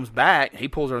comes back. He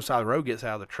pulls on the side of the road, gets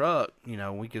out of the truck.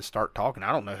 We can start talking.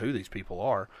 I don't know who these people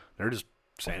are. They're just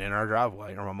standing in our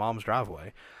driveway or my mom's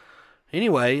driveway.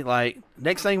 Anyway, like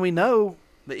next thing we know,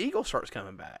 the eagle starts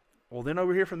coming back. Well, then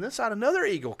over here from this side, another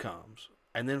eagle comes.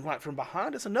 And then like from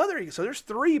behind us, another eagle. So there's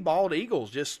 3 bald eagles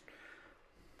just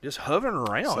hovering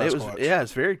around. It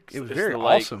was very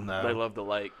awesome though. They love the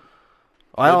lake.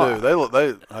 Well, they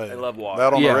do. They love water.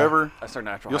 Out on the river. That's their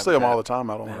natural. You'll see them all the time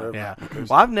out on the river. Yeah.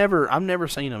 Well, I've never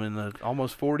seen them in the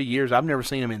almost 40 years. I've never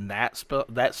seen them in that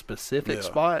specific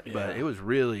spot. But it was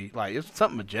really it's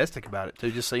something majestic about it too.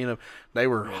 Just seeing them, they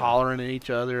were hollering at each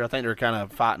other. I think they were kind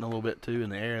of fighting a little bit too in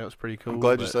the air. It was pretty cool. I'm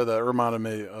glad you said that. It reminded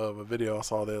me of a video I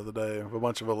saw the other day of a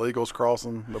bunch of illegals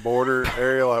crossing the border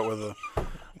area, with a.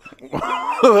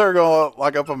 They're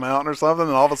going up a mountain or something,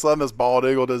 and all of a sudden this bald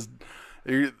eagle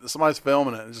somebody's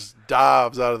filming it and just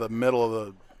dives out of the middle of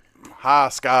the high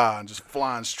sky and just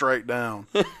flying straight down,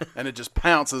 and it just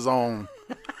pounces on.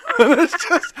 And it's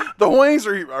just the wings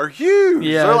are huge.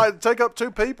 Yeah. They're take up 2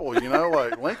 people,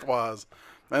 lengthwise,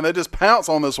 and they just pounce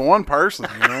on this one person,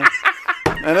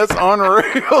 And it's unreal.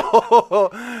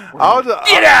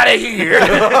 Get out of here!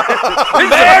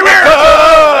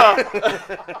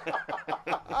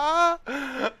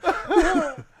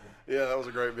 Yeah, that was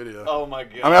a great video. Oh my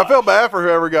god! I felt bad for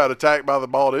whoever got attacked by the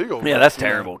bald eagle. Yeah, that's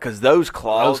terrible because those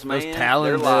claws, those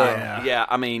talons,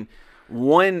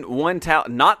 one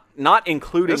talon, not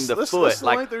including the foot,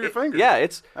 through your finger. Yeah,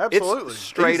 it's absolutely it's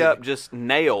straight easy. Up, just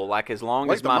nail, as long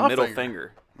as my middle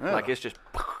finger. Yeah. It's just,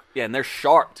 and they're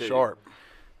sharp too. Sharp.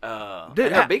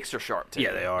 Dude, their beaks are sharp too.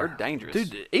 Yeah, they are. They're dangerous.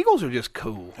 Dude, the eagles are just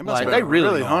cool. They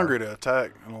really hungry to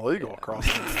attack an illegal across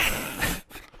the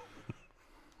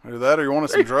Either that or you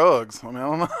wanted some drugs. I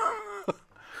don't know.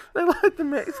 They like the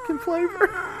Mexican flavor.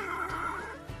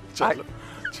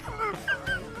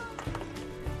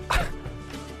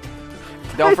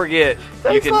 Don't forget,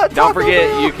 you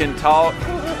can talk.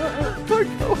 Go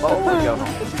home.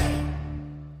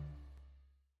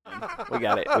 We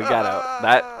got it.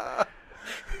 That.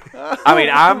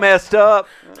 I messed up.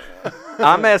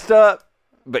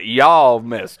 But y'all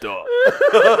messed up.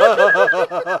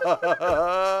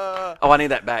 I need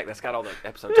that back. That's got all the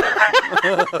episode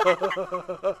titles.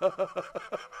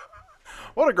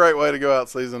 What a great way to go out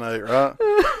season 8, right?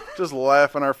 Just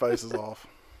laughing our faces off.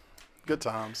 Good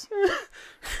times.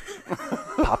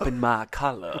 Popping my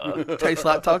collar. Tastes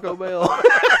like Taco Bell.